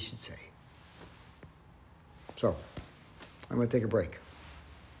intact, we should say. So, I'm going to take a break.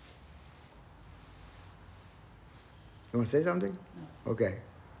 You want to say something? No. Okay.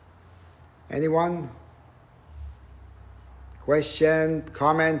 Anyone? Question,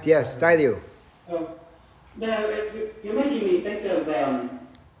 comment? Yes, Taidu. Now, you're making me think of,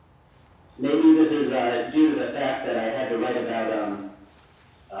 maybe this is due to the fact that I had to write about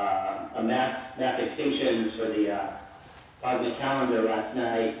a mass extinctions for the cosmic calendar last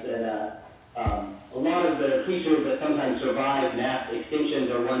night, that a lot of the creatures that sometimes survive mass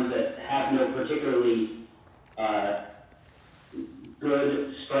extinctions are ones that have no particularly good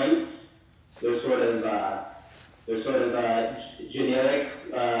strengths. They're sort of generic,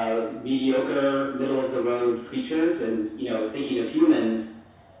 mediocre, middle-of-the-road creatures. And, thinking of humans,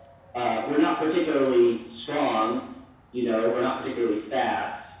 we're not particularly strong, we're not particularly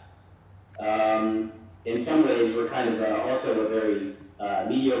fast. In some ways, we're kind of also a very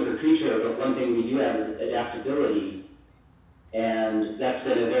mediocre creature, but one thing we do have is adaptability. And that's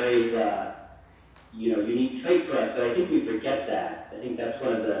been a very, unique trait for us, but I think we forget that. I think that's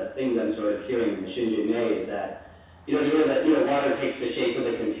one of the things I'm sort of hearing in the Shinjin Mei is that, the way that, water takes the shape of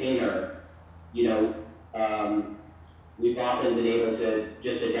a container, we've often been able to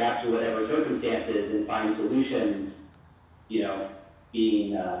just adapt to whatever circumstances and find solutions,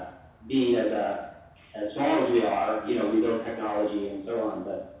 being as small as we are, we build technology and so on,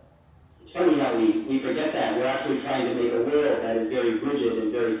 but it's funny how we forget that. We're actually trying to make a world that is very rigid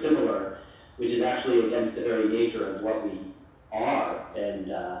and very similar, which is actually against the very nature of what we are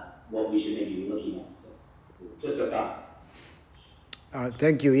and what we should maybe be looking at. So, just a thought.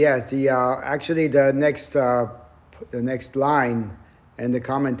 Thank you. Yes, actually the next line and the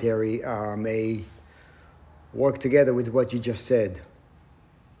commentary may work together with what you just said.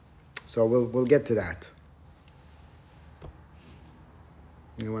 So we'll get to that.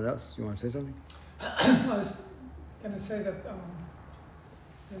 Anyone else? You want to say something? I was going to say that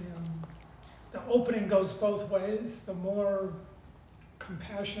the opening goes both ways. The more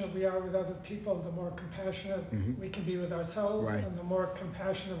compassionate we are with other people, the more compassionate we can be with ourselves. Right. And the more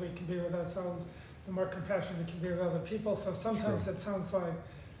compassionate we can be with ourselves, the more compassionate we can be with other people. So sometimes it sounds like,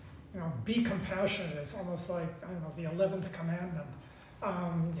 be compassionate. It's almost like, I don't know, the 11th commandment.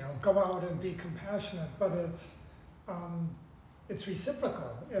 Go out and be compassionate, but it's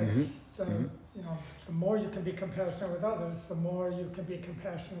reciprocal. It's the more you can be compassionate with others, the more you can be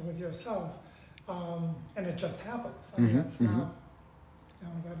compassionate with yourself, and it just happens. I mean, it's not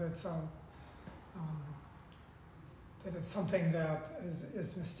that it's something that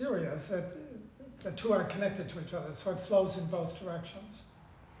is mysterious. That the two are connected to each other, so it flows in both directions.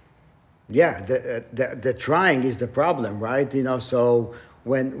 Yeah, the trying is the problem, right? So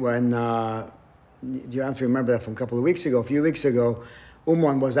when you have to remember that from a few weeks ago,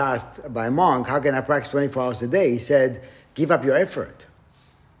 Umon was asked by a monk, how can I practice 24 hours a day? He said, give up your effort.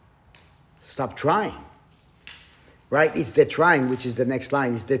 Stop trying. Right? It's the trying, which is the next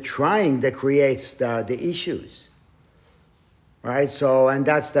line. It's the trying that creates the issues. Right? So, and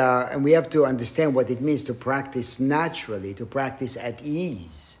we have to understand what it means to practice naturally, to practice at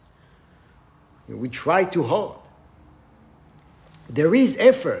ease. We try too hard. There is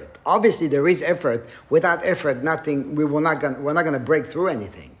effort. Obviously, there is effort. Without effort, nothing. We're not going to break through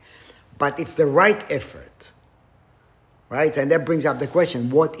anything. But it's the right effort, right? And that brings up the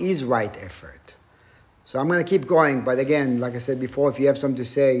question: what is right effort? So I'm going to keep going. But again, like I said before, if you have something to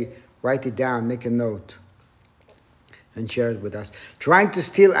say, write it down, make a note, and share it with us. Trying to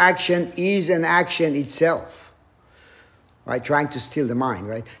steal action is an action itself. Right, trying to steal the mind,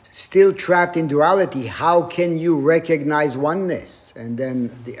 right? Still trapped in duality, how can you recognize oneness? And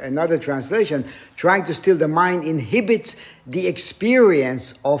then another translation, trying to steal the mind inhibits the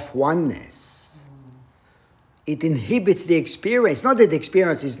experience of oneness. It inhibits the experience. Not that the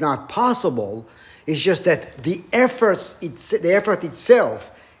experience is not possible, it's just that the effort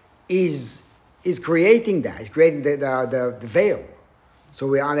itself is creating that. It's creating the veil. So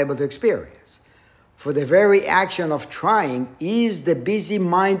we are unable to experience. For the very action of trying is the busy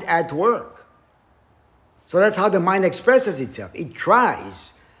mind at work. So that's how the mind expresses itself. It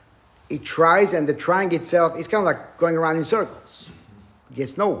tries it tries, and the trying itself is kind of like going around in circles. It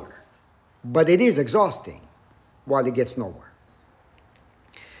gets nowhere. But it is exhausting while it gets nowhere.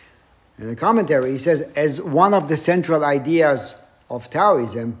 In the commentary, he says, as one of the central ideas of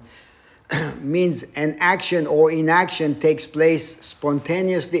Taoism, means an action or inaction takes place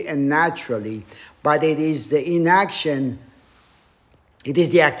spontaneously and naturally, but it is the inaction, it is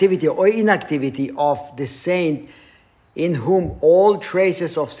the activity or inactivity of the saint in whom all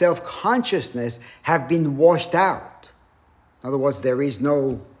traces of self-consciousness have been washed out. In other words, there is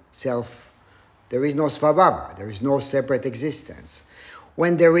no self, there is no svabhava, there is no separate existence.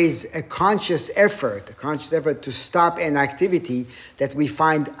 When there is a conscious effort to stop an activity that we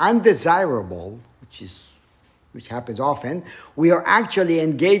find undesirable, which happens often, we are actually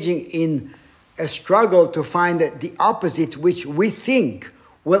engaging in a struggle to find the opposite, which we think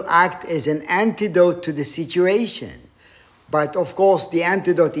will act as an antidote to the situation. But of course, the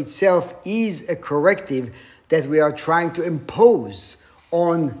antidote itself is a corrective that we are trying to impose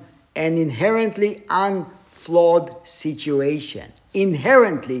on an inherently unflawed situation.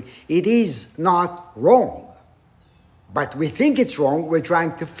 Inherently, it is not wrong. But we think it's wrong, we're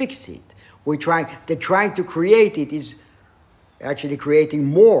trying to fix it. The trying to create it is actually creating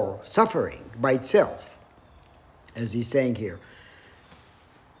more suffering by itself, as he's saying here.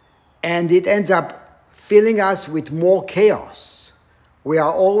 And it ends up filling us with more chaos. We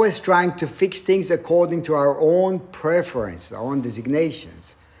are always trying to fix things according to our own preference, our own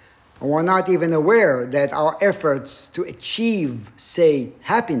designations. And we're not even aware that our efforts to achieve, say,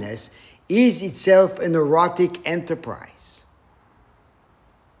 happiness is itself a neurotic enterprise.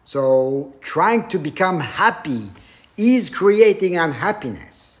 So trying to become happy is creating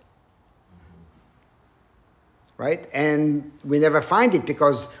unhappiness. Right? And we never find it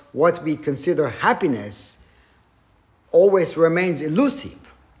because what we consider happiness always remains elusive.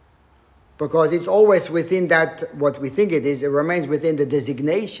 Because it's always within that, what we think it is, it remains within the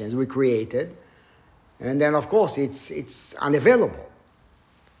designations we created. And then, of course, it's unavailable.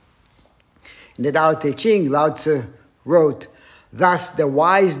 In the Tao Te Ching, Lao Tzu wrote, thus the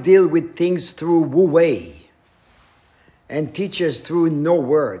wise deal with things through Wu Wei and teaches through no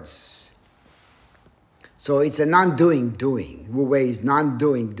words. So it's a non-doing doing. Wu Wei is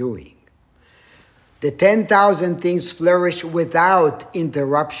non-doing doing. The 10,000 things flourish without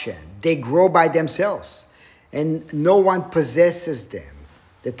interruption. They grow by themselves, and no one possesses them.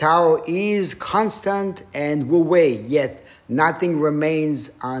 The Tao is constant and Wu Wei, yet nothing remains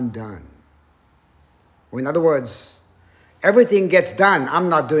undone. Or in other words, everything gets done, I'm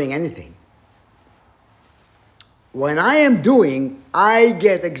not doing anything. When I am doing, I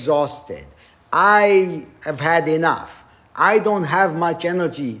get exhausted. I have had enough. I don't have much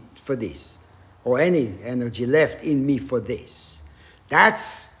energy for this, or any energy left in me for this.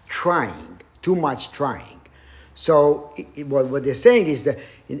 That's trying, too much trying. So what they're saying is that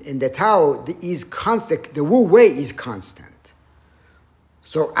in the Tao, the Wu Wei is constant.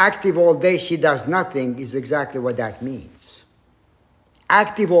 So active all day, she does nothing is exactly what that means.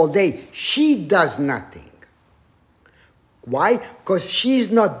 Active all day, she does nothing. Why? Because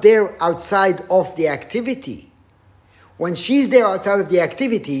she's not there outside of the activity. When she's there outside of the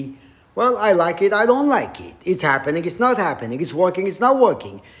activity, well, I like it, I don't like it. It's happening, it's not happening. It's working, it's not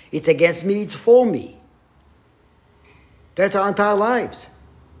working. It's against me, it's for me. That's our entire lives,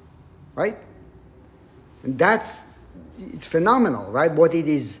 right? And it's phenomenal, right? What it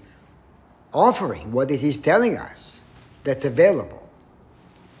is offering, what it is telling us that's available.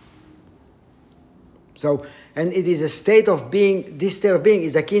 So, and it is a state of being, this state of being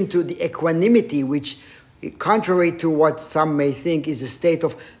is akin to the equanimity, which, contrary to what some may think, is a state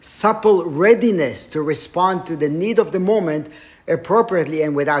of supple readiness to respond to the need of the moment appropriately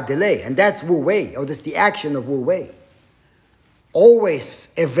and without delay. And that's Wu Wei, or that's the action of Wu Wei.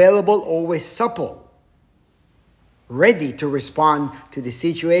 Always available, always supple, ready to respond to the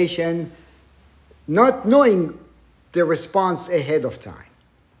situation, not knowing the response ahead of time.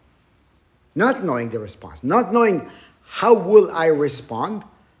 Not knowing the response, not knowing how will I respond,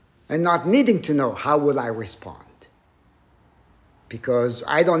 and not needing to know how will I respond. Because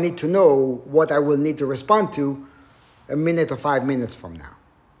I don't need to know what I will need to respond to a minute or 5 minutes from now.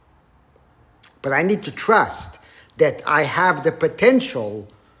 But I need to trust that I have the potential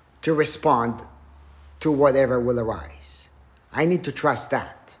to respond to whatever will arise. I need to trust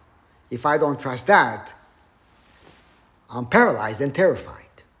that. If I don't trust that, I'm paralyzed and terrified.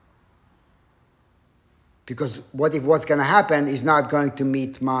 Because what if what's going to happen is not going to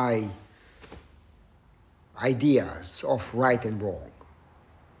meet my ideas of right and wrong?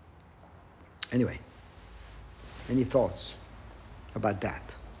 Anyway, any thoughts about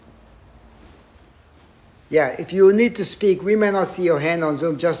that? Yeah, if you need to speak, we may not see your hand on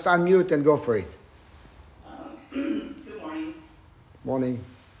Zoom. Just unmute and go for it. Good morning. Morning.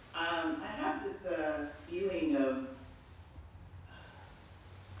 I have this feeling of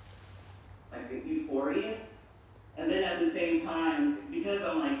like a euphoria, and then at the same time, because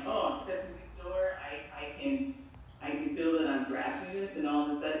I'm like, oh, I'm stepping through the door, I can feel that I'm grasping this, and all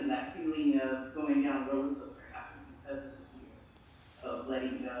of a sudden that feeling of going down a roller coaster happens because of the fear of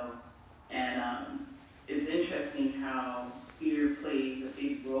letting go. And it's interesting how fear plays a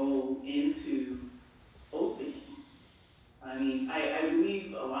big role into opening. I mean, I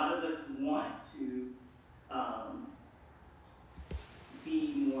believe a lot of us want to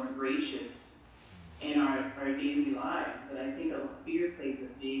be more gracious in our daily lives, but I think fear plays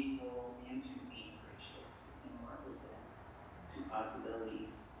a big role into being gracious and more open to possibilities.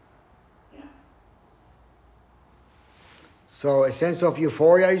 Yeah. So a sense of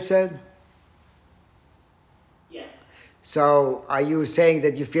euphoria, you said? Yes. So are you saying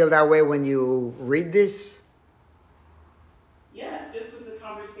that you feel that way when you read this? Yes, just with the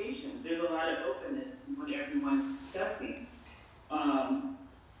conversations. There's a lot of openness when everyone's discussing.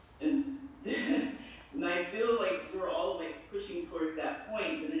 And I feel like we're all like pushing towards that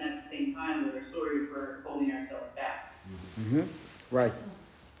point, but then at the same time with our stories, we're holding ourselves back. Mm-hmm. Right.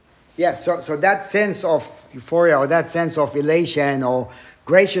 Yeah, so that sense of euphoria or that sense of elation or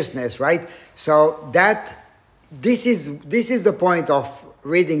graciousness, right? So this is the point of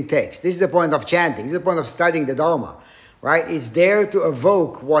reading text. This is the point of chanting. This is the point of studying the Dharma, right? It's there to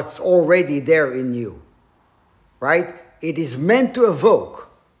evoke what's already there in you, right? It is meant to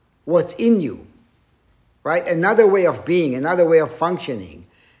evoke what's in you, right? Another way of being, another way of functioning.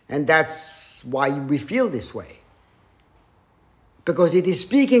 And that's why we feel this way. Because it is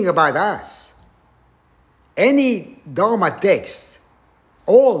speaking about us. Any Dharma text,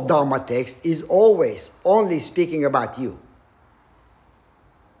 all Dharma text is always only speaking about you.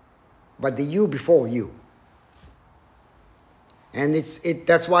 But the you before you. And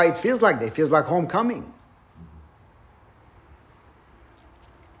that's why it feels like that. It feels like homecoming.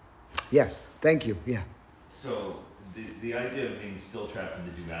 Yes, thank you. Yeah. So the idea of being still trapped in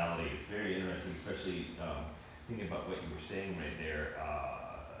the duality is very interesting, especially thinking about what you were saying right there.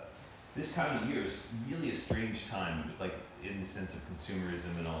 This time of year is really a strange time, like in the sense of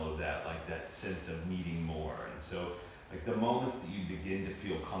consumerism and all of that, like that sense of needing more. And so like the moments that you begin to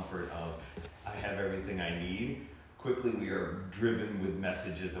feel comfort of, I have everything I need, quickly we are driven with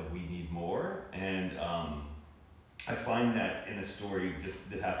messages of we need more. And I find that in a story just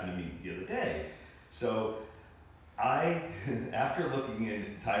that happened to me the other day. So after looking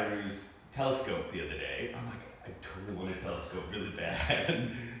in Tyru's telescope the other day, I'm like, I totally want a telescope really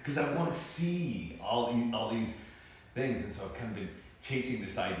bad because I want to see all these things. And so I've kind of been chasing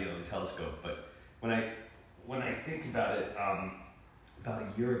this idea of a telescope. But when I think about it, about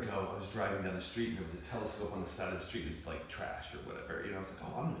a year ago, I was driving down the street and there was a telescope on the side of the street. It's like trash or whatever. You know, I was like,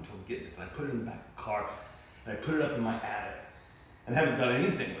 oh, I'm going to totally get this. And I put it in the back of the car and I put it up in my attic and haven't done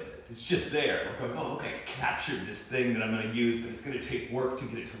anything with it. It's just there. I'm going, oh, look, I captured this thing that I'm going to use, but it's going to take work to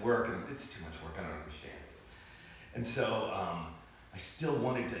get it to work, and it's too much work. I don't understand it. And so I still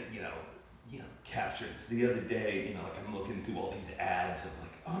wanted to, you know, capture it. So the other day, you know, like I'm looking through all these ads of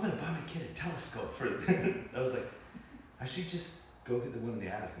like, oh, I'm going to buy my kid a telescope for. I was like, I should just go get the one in the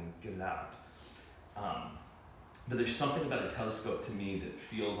attic and get it out. But there's something about a telescope to me that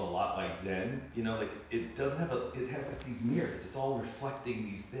feels a lot like Zen. You know, like it has like these mirrors. It's all reflecting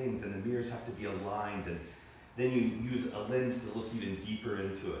these things, and the mirrors have to be aligned, and then you use a lens to look even deeper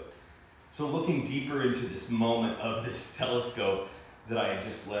into it. So looking deeper into this moment of this telescope that I had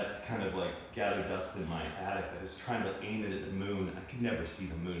just let kind of like gather dust in my attic, I was trying to aim it at the moon. I could never see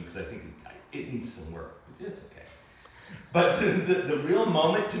the moon because I think it needs some work. It's okay. But the real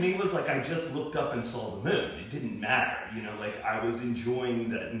moment to me was like I just looked up and saw the moon. It didn't matter, you know, like I was enjoying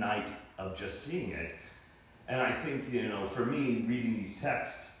that night of just seeing it. And I think, you know, for me, reading these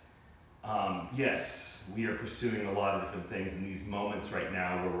texts, yes, we are pursuing a lot of different things in these moments right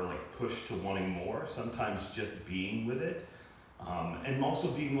now where we're like pushed to wanting more, sometimes just being with it, and also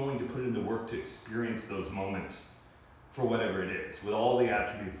being willing to put in the work to experience those moments for whatever it is, with all the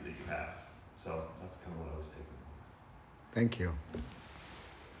attributes that you have. So that's kind of what I was taking. Thank you.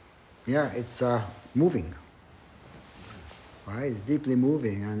 Yeah, it's moving. Right? It's deeply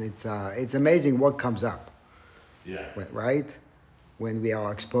moving, and it's amazing what comes up. Yeah. Right? When we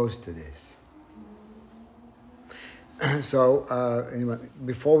are exposed to this. So, anyway,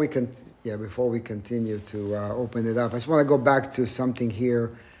 before we continue to open it up, I just want to go back to something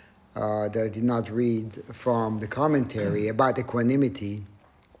here that I did not read from the commentary about equanimity.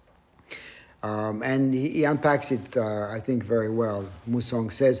 And he unpacks it, I think, very well.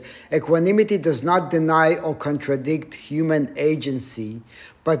 Musong says, equanimity does not deny or contradict human agency,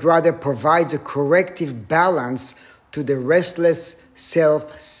 but rather provides a corrective balance to the restless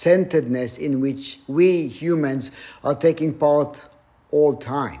self-centeredness in which we humans are taking part all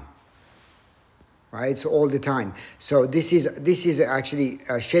time. Right? So all the time. So this is actually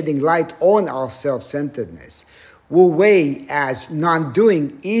shedding light on our self-centeredness. Wu Wei as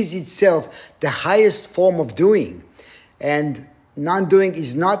non-doing is itself the highest form of doing. And non-doing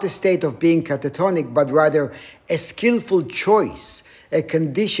is not a state of being catatonic, but rather a skillful choice, a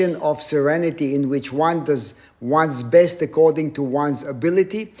condition of serenity in which one does one's best according to one's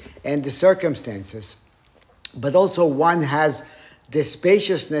ability and the circumstances. But also one has the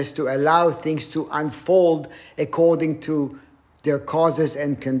spaciousness to allow things to unfold according to their causes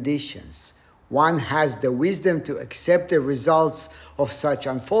and conditions. One has the wisdom to accept the results of such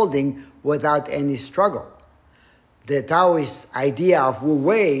unfolding without any struggle. The Taoist idea of Wu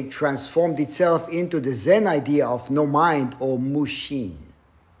Wei transformed itself into the Zen idea of no mind or Mushin.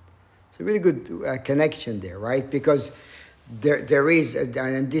 It's a really good connection there, right? Because there is,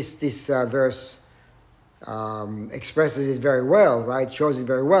 and this verse expresses it very well, right? Shows it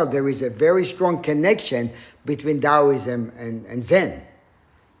very well. There is a very strong connection between Taoism and Zen.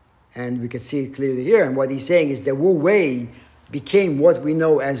 And we can see it clearly here. And what he's saying is that Wu Wei became what we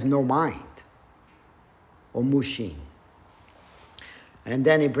know as no mind, or Mushin. And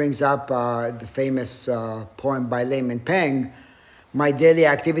then he brings up the famous poem by Layman Peng, my daily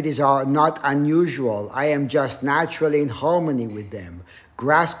activities are not unusual. I am just naturally in harmony with them,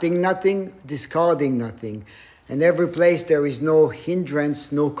 grasping nothing, discarding nothing. In every place there is no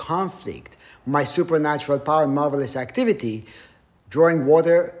hindrance, no conflict. My supernatural power and marvelous activity, drawing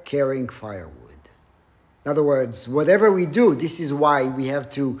water, carrying firewood. In other words, whatever we do, this is why we have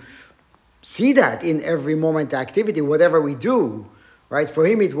to see that in every moment activity, whatever we do, right? For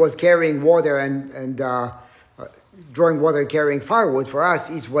him it was carrying water and drawing water, carrying firewood. For us,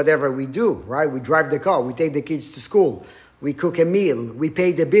 it's whatever we do, right? We drive the car, we take the kids to school, we cook a meal, we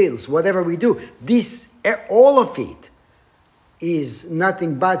pay the bills, whatever we do. This, all of it is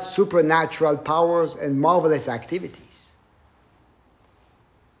nothing but supernatural powers and marvelous activities.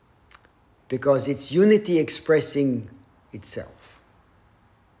 Because it's unity expressing itself.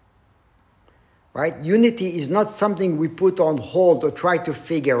 Right? Unity is not something we put on hold or try to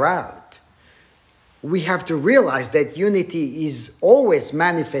figure out. We have to realize that unity is always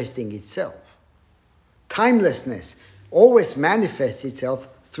manifesting itself. Timelessness always manifests itself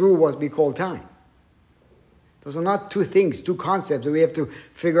through what we call time. Those are not two things, two concepts that we have to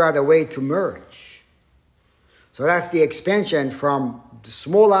figure out a way to merge. So that's the expansion from the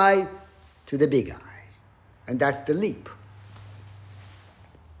small I to the big I. And that's the leap.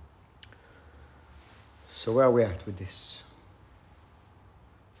 So where are we at with this?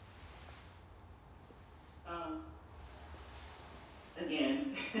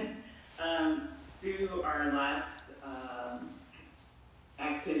 Again, through our last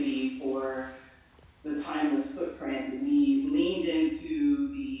activity for the timeless footprint, we leaned into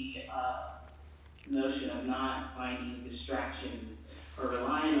the notion of not finding distractions or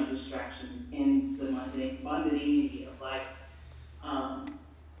relying on distractions in the mundanity of life. I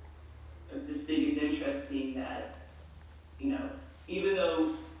just think it's interesting that, even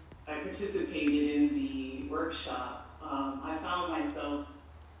though I participated in the workshop, I found myself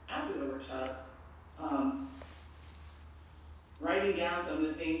after the workshop writing down some of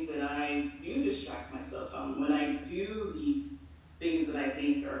the things that I do distract myself from. When I do these things that I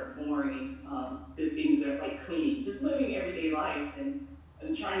think are boring, the things that are like cleaning, just living everyday life and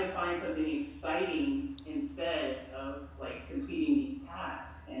trying to find something exciting instead of like completing these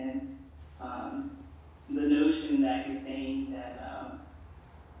tasks. And the notion that you're saying that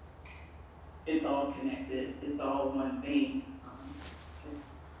it's all connected, it's all one thing,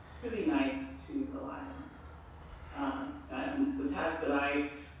 it's really nice to rely on. The task that I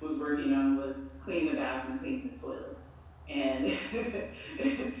was working on was clean the bathroom, clean the toilet. And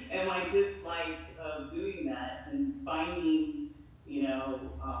and my dislike of doing that and finding,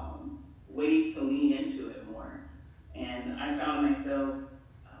 ways to lean into it more. And I found myself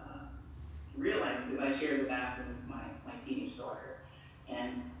realizing, because I shared the bathroom with my teenage daughter,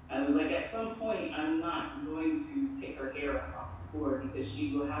 and I was like, at some point, I'm not going to pick her hair up off the floor because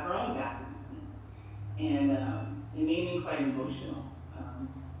she will have her own bathroom. And it made me quite emotional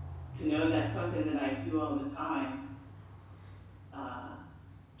to know that something that I do all the time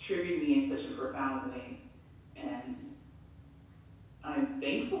triggers me in such a profound way. And I'm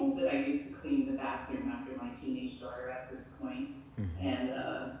thankful that I get to clean the bathroom after my teenage daughter at this point. And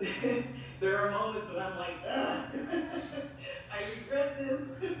there are moments when I'm like, ugh, I regret this.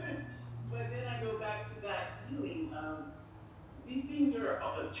 But then I go back to that feeling of these things are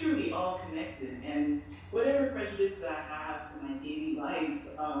truly all connected. And whatever prejudice that I have in my daily life,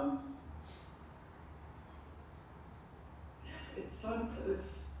 it's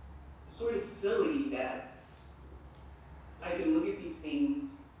sort of silly that I can look at these things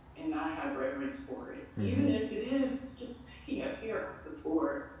and not have reverence for it. Mm-hmm. Even if it is just picking a hair off the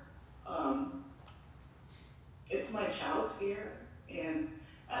floor. It's my child's hair, and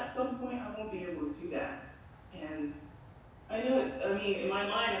at some point I won't be able to do that. And I know, in my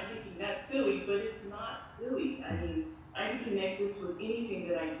mind I'm thinking that's silly, but it's not silly. I mean, I can connect this with anything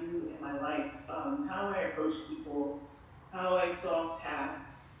that I do in my life. How I approach people, how I solve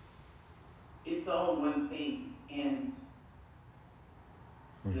tasks, it's all one thing. And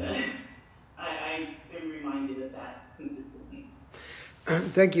I've been reminded of that consistently.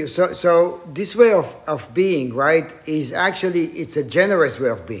 Thank you. So this way of being, right, is actually, it's a generous way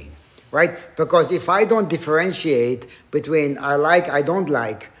of being, right? Because if I don't differentiate between I don't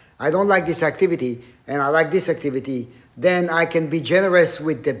like this activity and I like this activity, then I can be generous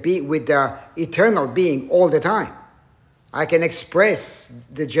with the eternal being all the time. I can express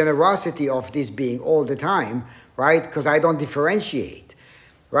the generosity of this being all the time, right? Because I don't differentiate.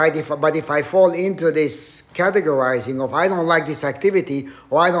 Right? But if I fall into this categorizing of I don't like this activity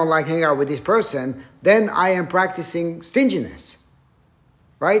or I don't like hanging out with this person, then I am practicing stinginess.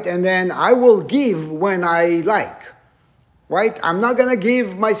 Right? And then I will give when I like. Right? I'm not going to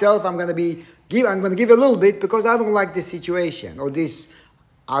give myself, I'm going to give a little bit because I don't like this situation or this.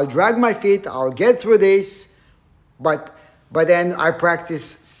 I'll drag my feet, I'll get through this, but then I practice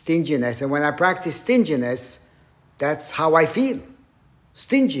stinginess. And when I practice stinginess, that's how I feel.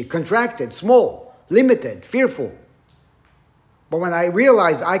 Stingy, contracted, small, limited, fearful. But when I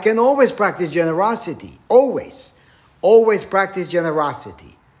realize I can always practice generosity, always practice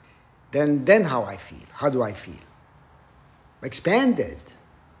generosity, then how I feel? How do I feel? Expanded.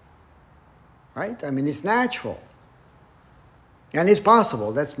 Right? I mean, it's natural. And it's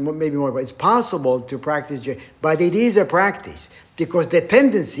possible, that's maybe more, but it's possible to practice, but it is a practice because the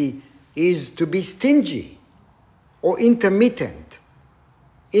tendency is to be stingy or intermittent.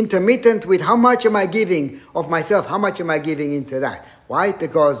 Intermittent with how much am I giving of myself, how much am I giving into that? Why?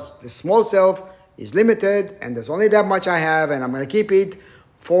 Because the small self is limited and there's only that much I have and I'm going to keep it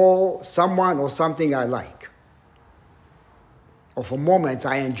for someone or something I like. Or for moments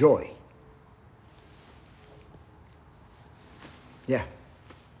I enjoy. Yeah.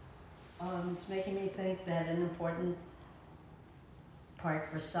 It's making me think that an important part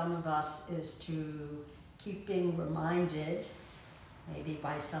for some of us is to keep being reminded, maybe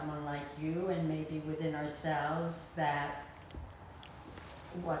by someone like you and maybe within ourselves, that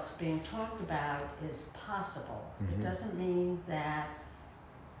what's being talked about is possible. Mm-hmm. It doesn't mean that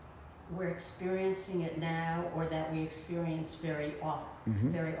we're experiencing it now or that we experience very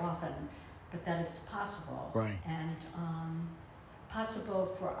often, but that it's possible. Right. And possible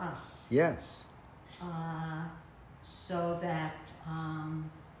for us. Yes. So that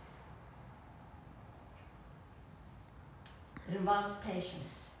it involves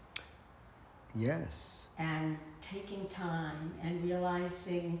patience. Yes. And taking time and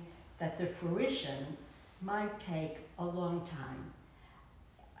realizing that the fruition might take a long time.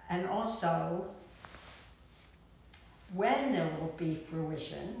 And also, when there will be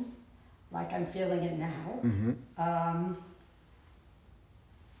fruition, like I'm feeling it now,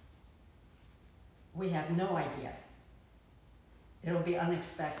 we have no idea. It'll be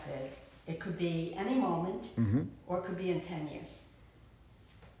unexpected. It could be any moment, or it could be in 10 years.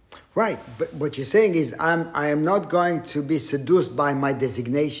 Right, but what you're saying is I am not going to be seduced by my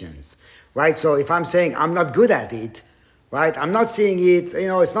designations, right? So if I'm saying I'm not good at it, right? I'm not seeing it,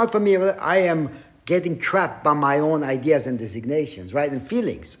 it's not for me. I am getting trapped by my own ideas and designations, right? And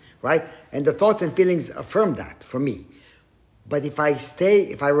feelings, right? And the thoughts and feelings affirm that for me. But if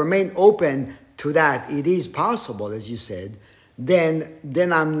I remain open to that, it is possible, as you said,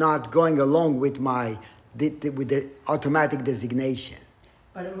 then I'm not going along with with the automatic designation.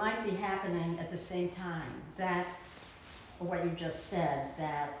 But it might be happening at the same time. That, what you just said,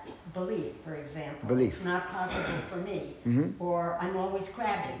 that belief, for example. Belief. It's not possible for me. Or I'm always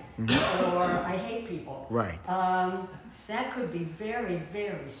crabby. Or I hate people. Right. That could be very,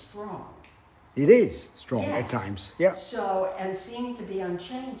 very strong. It is strong Yes. at times. Yeah. So, and seem to be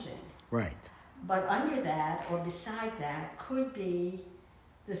unchanging. Right. But under that, or beside that, could be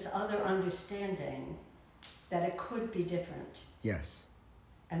this other understanding that it could be different. Yes.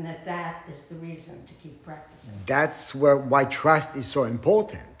 And that is the reason to keep practicing. That's why trust is so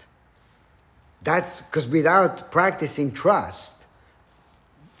important. That's because without practicing trust,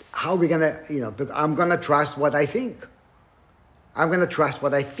 how are we gonna, I'm gonna trust what I think. I'm gonna trust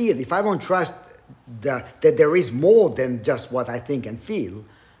what I feel. If I don't trust that there is more than just what I think and feel,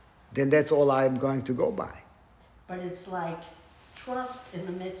 then that's all I'm going to go by. But it's like trust in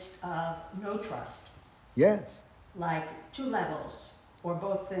the midst of no trust. Yes. Like two levels, or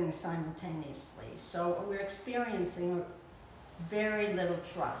both things simultaneously. So we're experiencing very little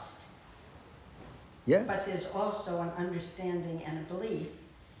trust. Yes. But there's also an understanding and a belief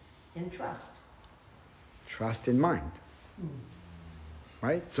in trust. Trust in mind.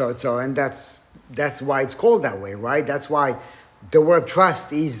 Right? So and that's why it's called that way, right? That's why the word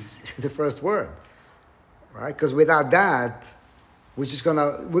trust is the first word. Right? Because without that,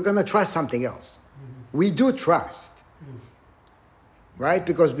 we're gonna trust something else. We do trust. Right?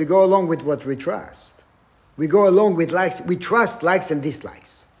 Because we go along with what we trust. We go along with likes. We trust likes and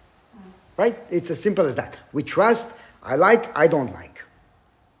dislikes. Right? It's as simple as that. We trust, I like, I don't like.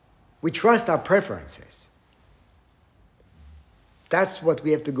 We trust our preferences. That's what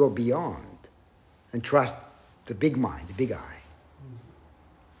we have to go beyond and trust the big mind, the big eye.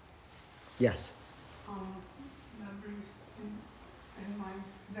 Yes? That brings in mind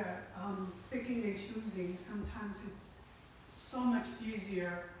that picking and choosing, sometimes it's so much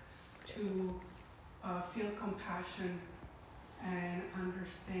easier to feel compassion and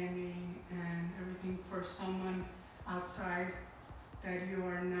understanding and everything for someone outside that you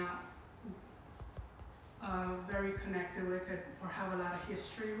are not very connected with it or have a lot of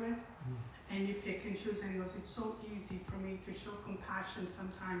history with, and you pick and choose, and it goes, it's so easy for me to show compassion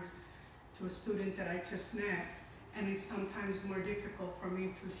sometimes to a student that I just met, and it's sometimes more difficult for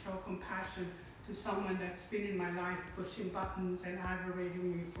me to show compassion to someone that's been in my life pushing buttons and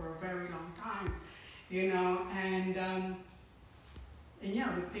aggravating me for a very long time, and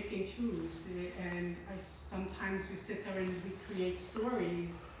yeah, we pick and choose, and sometimes we sit there and we create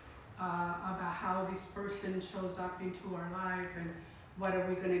stories about how this person shows up into our life and what are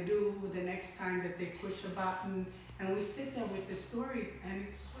we going to do the next time that they push a button, and we sit there with the stories, and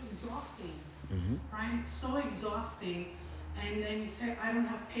it's so exhausting, right? It's so exhausting, and then you say, I don't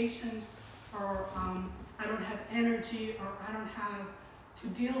have patience, or I don't have energy, or I don't have to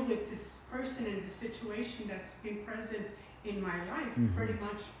deal with this person and the situation that's been present in my life pretty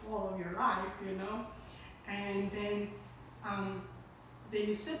much all of your life, and then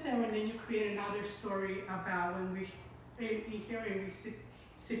you sit there and then you create another story about when we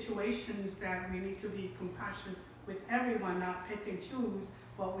situations that we need to be compassionate with everyone, not pick and choose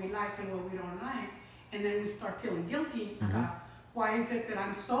what we like and what we don't like, and then we start feeling guilty about why is it that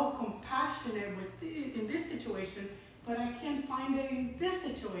I'm so compassionate in this situation, but I can't find it in this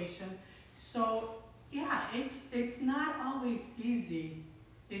situation. So yeah, it's not always easy.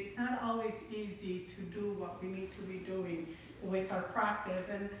 It's not always easy to do what we need to be doing with our practice,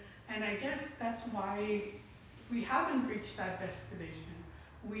 and I guess that's why we haven't reached that destination.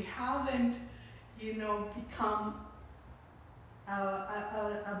 We haven't, become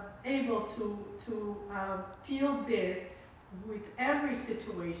able to feel this with every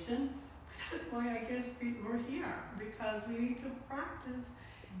situation. That's why I guess we're here, because we need to practice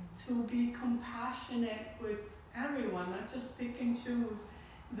to be compassionate with everyone, not just pick and choose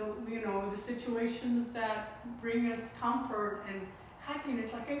the situations that bring us comfort and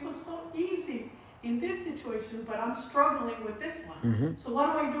happiness. Like, it was so easy in this situation, but I'm struggling with this one. So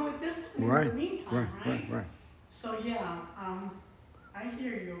what do I do with this one in the meantime, right? So yeah, I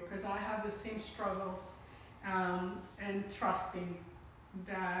hear you, because I have the same struggles, and trusting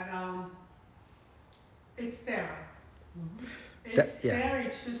that it's there. It's there.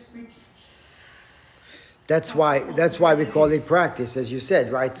 It's just That's why we call it practice, as you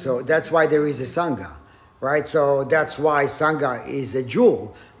said, right? So that's why there is a sangha, right? So that's why sangha is a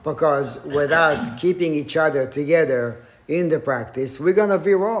jewel, because without keeping each other together in the practice, we're gonna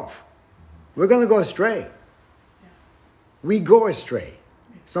veer off. We're gonna go astray. We go astray.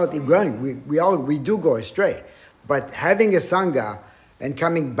 It's not going. We do go astray, but having a sangha and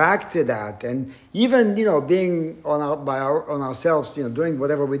coming back to that, and even being on ourselves, doing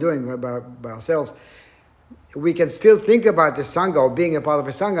whatever we're doing by ourselves, we can still think about the sangha or being a part of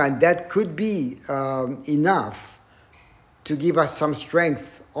a sangha, and that could be enough to give us some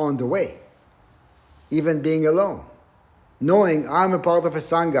strength on the way. Even being alone, knowing I'm a part of a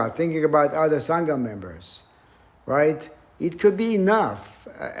sangha, thinking about other sangha members, right? It could be enough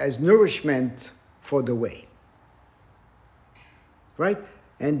as nourishment for the way. Right?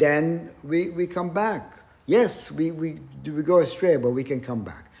 And then we come back. Yes, we go astray, but we can come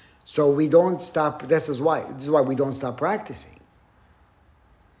back. So we don't stop. This is why we don't stop practicing.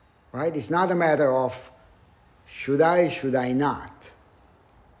 We have to keep right? It's not a matter of should I not,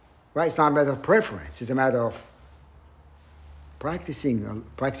 right? It's not a matter of preference. It's a matter of practicing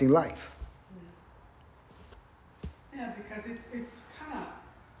life. Yeah, because it's kind of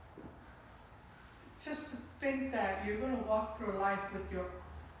just to think that you're going to walk through life with your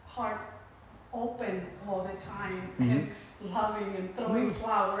heart open all the time and loving and throwing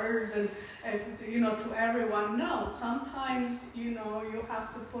flowers and to everyone. No, sometimes you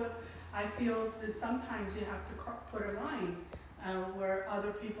have to put. I feel that sometimes you have to put a line where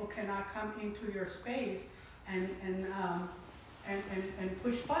other people cannot come into your space and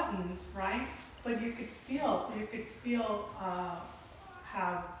push buttons, right? But you could still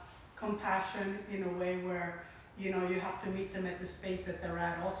have compassion in a way where you have to meet them at the space that they're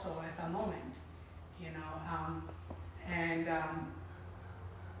at also at the moment,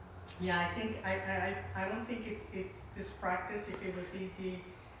 I think I don't think it's this practice. If it was easy,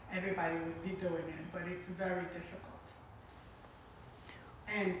 everybody would be doing it, but it's very difficult.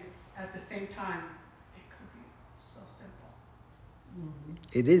 And at the same time, it could be so simple.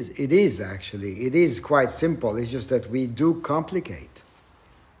 It is actually. It is quite simple. It's just that we do complicate.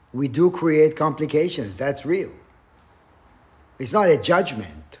 We do create complications. That's real. It's not a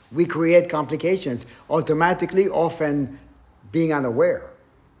judgment. We create complications automatically, often being unaware.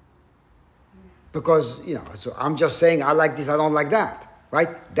 Because, so I'm just saying I like this, I don't like that, right?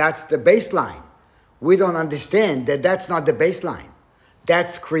 That's the baseline. We don't understand that that's not the baseline.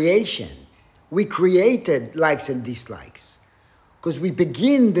 That's creation. We created likes and dislikes. Because we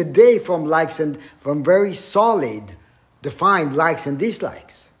begin the day from from very solid, defined likes and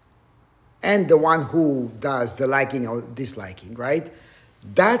dislikes. And the one who does the liking or disliking, right?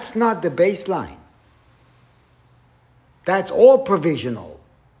 That's not the baseline. That's all provisional.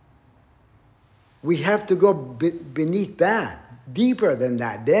 We have to go beneath that, deeper than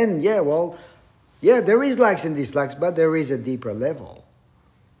that. Then, there is likes and dislikes, but there is a deeper level.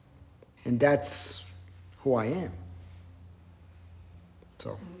 And that's who I am.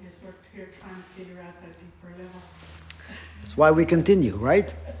 So. I guess we're here trying to figure out that deeper level. That's why we continue,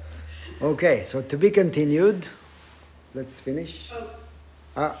 right? Okay, so to be continued. Let's finish.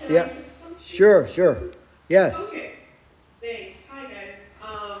 Yeah. Sure. Yes. Okay. Thanks. Hi guys.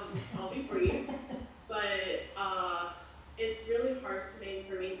 I'll be brief, but it's really heartening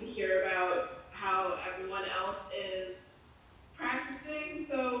for me to hear about how everyone else is practicing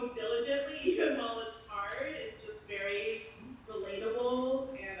so diligently, even while it's hard. It's just very relatable,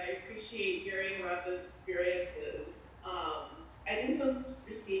 and I appreciate hearing about those experiences. I think someone's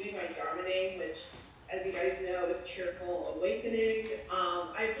receiving my Dharmaning, which, as you guys know, is cheerful awakening.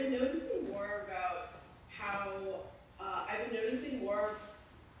 I've been noticing more about how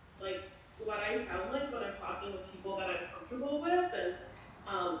like what I sound like when I'm talking with people that I'm comfortable with, and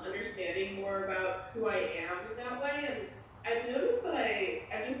understanding more about who I am in that way. And I've noticed that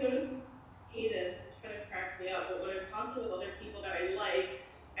I've just noticed this cadence, which kind of cracks me up. But when I'm talking with other people that I like,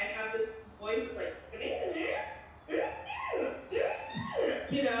 I have this voice that's like,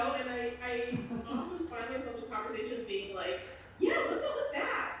 and I often find myself in conversation being like, yeah, what's up with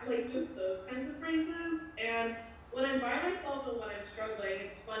that? Like just those kinds of phrases. And when I'm by myself and when I'm struggling,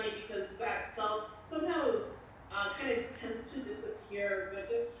 it's funny because that self somehow kind of tends to disappear. But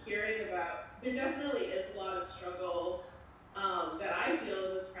just hearing about, there definitely is a lot of struggle that I feel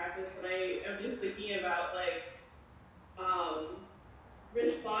in this practice, and I'm just thinking about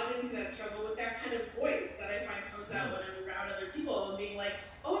responding to that struggle with that kind of voice that I find comes out when I'm around other people and being like,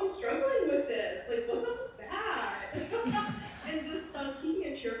 oh, I'm struggling with this. Like, what's up with that? And just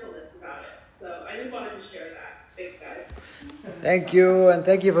keeping a cheerfulness about it. So I just wanted to share that. Thanks, guys. Thank you, and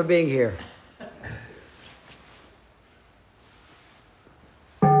thank you for being here.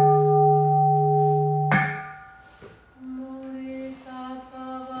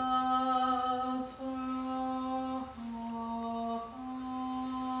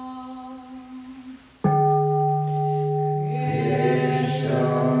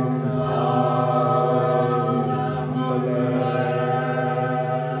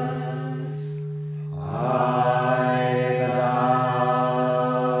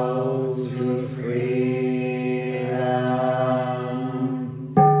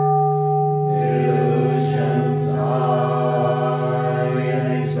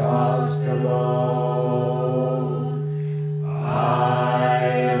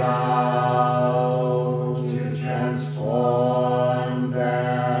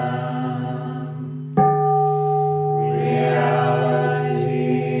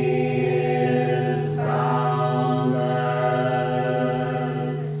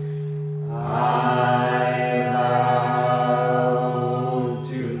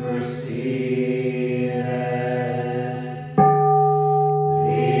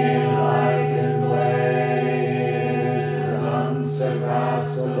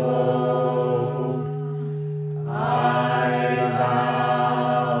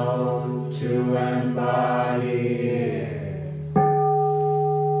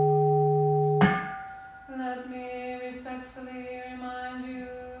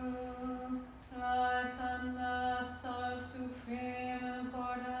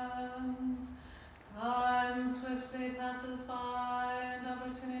 passes by and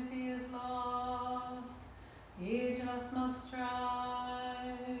opportunity is lost. Each of us must strive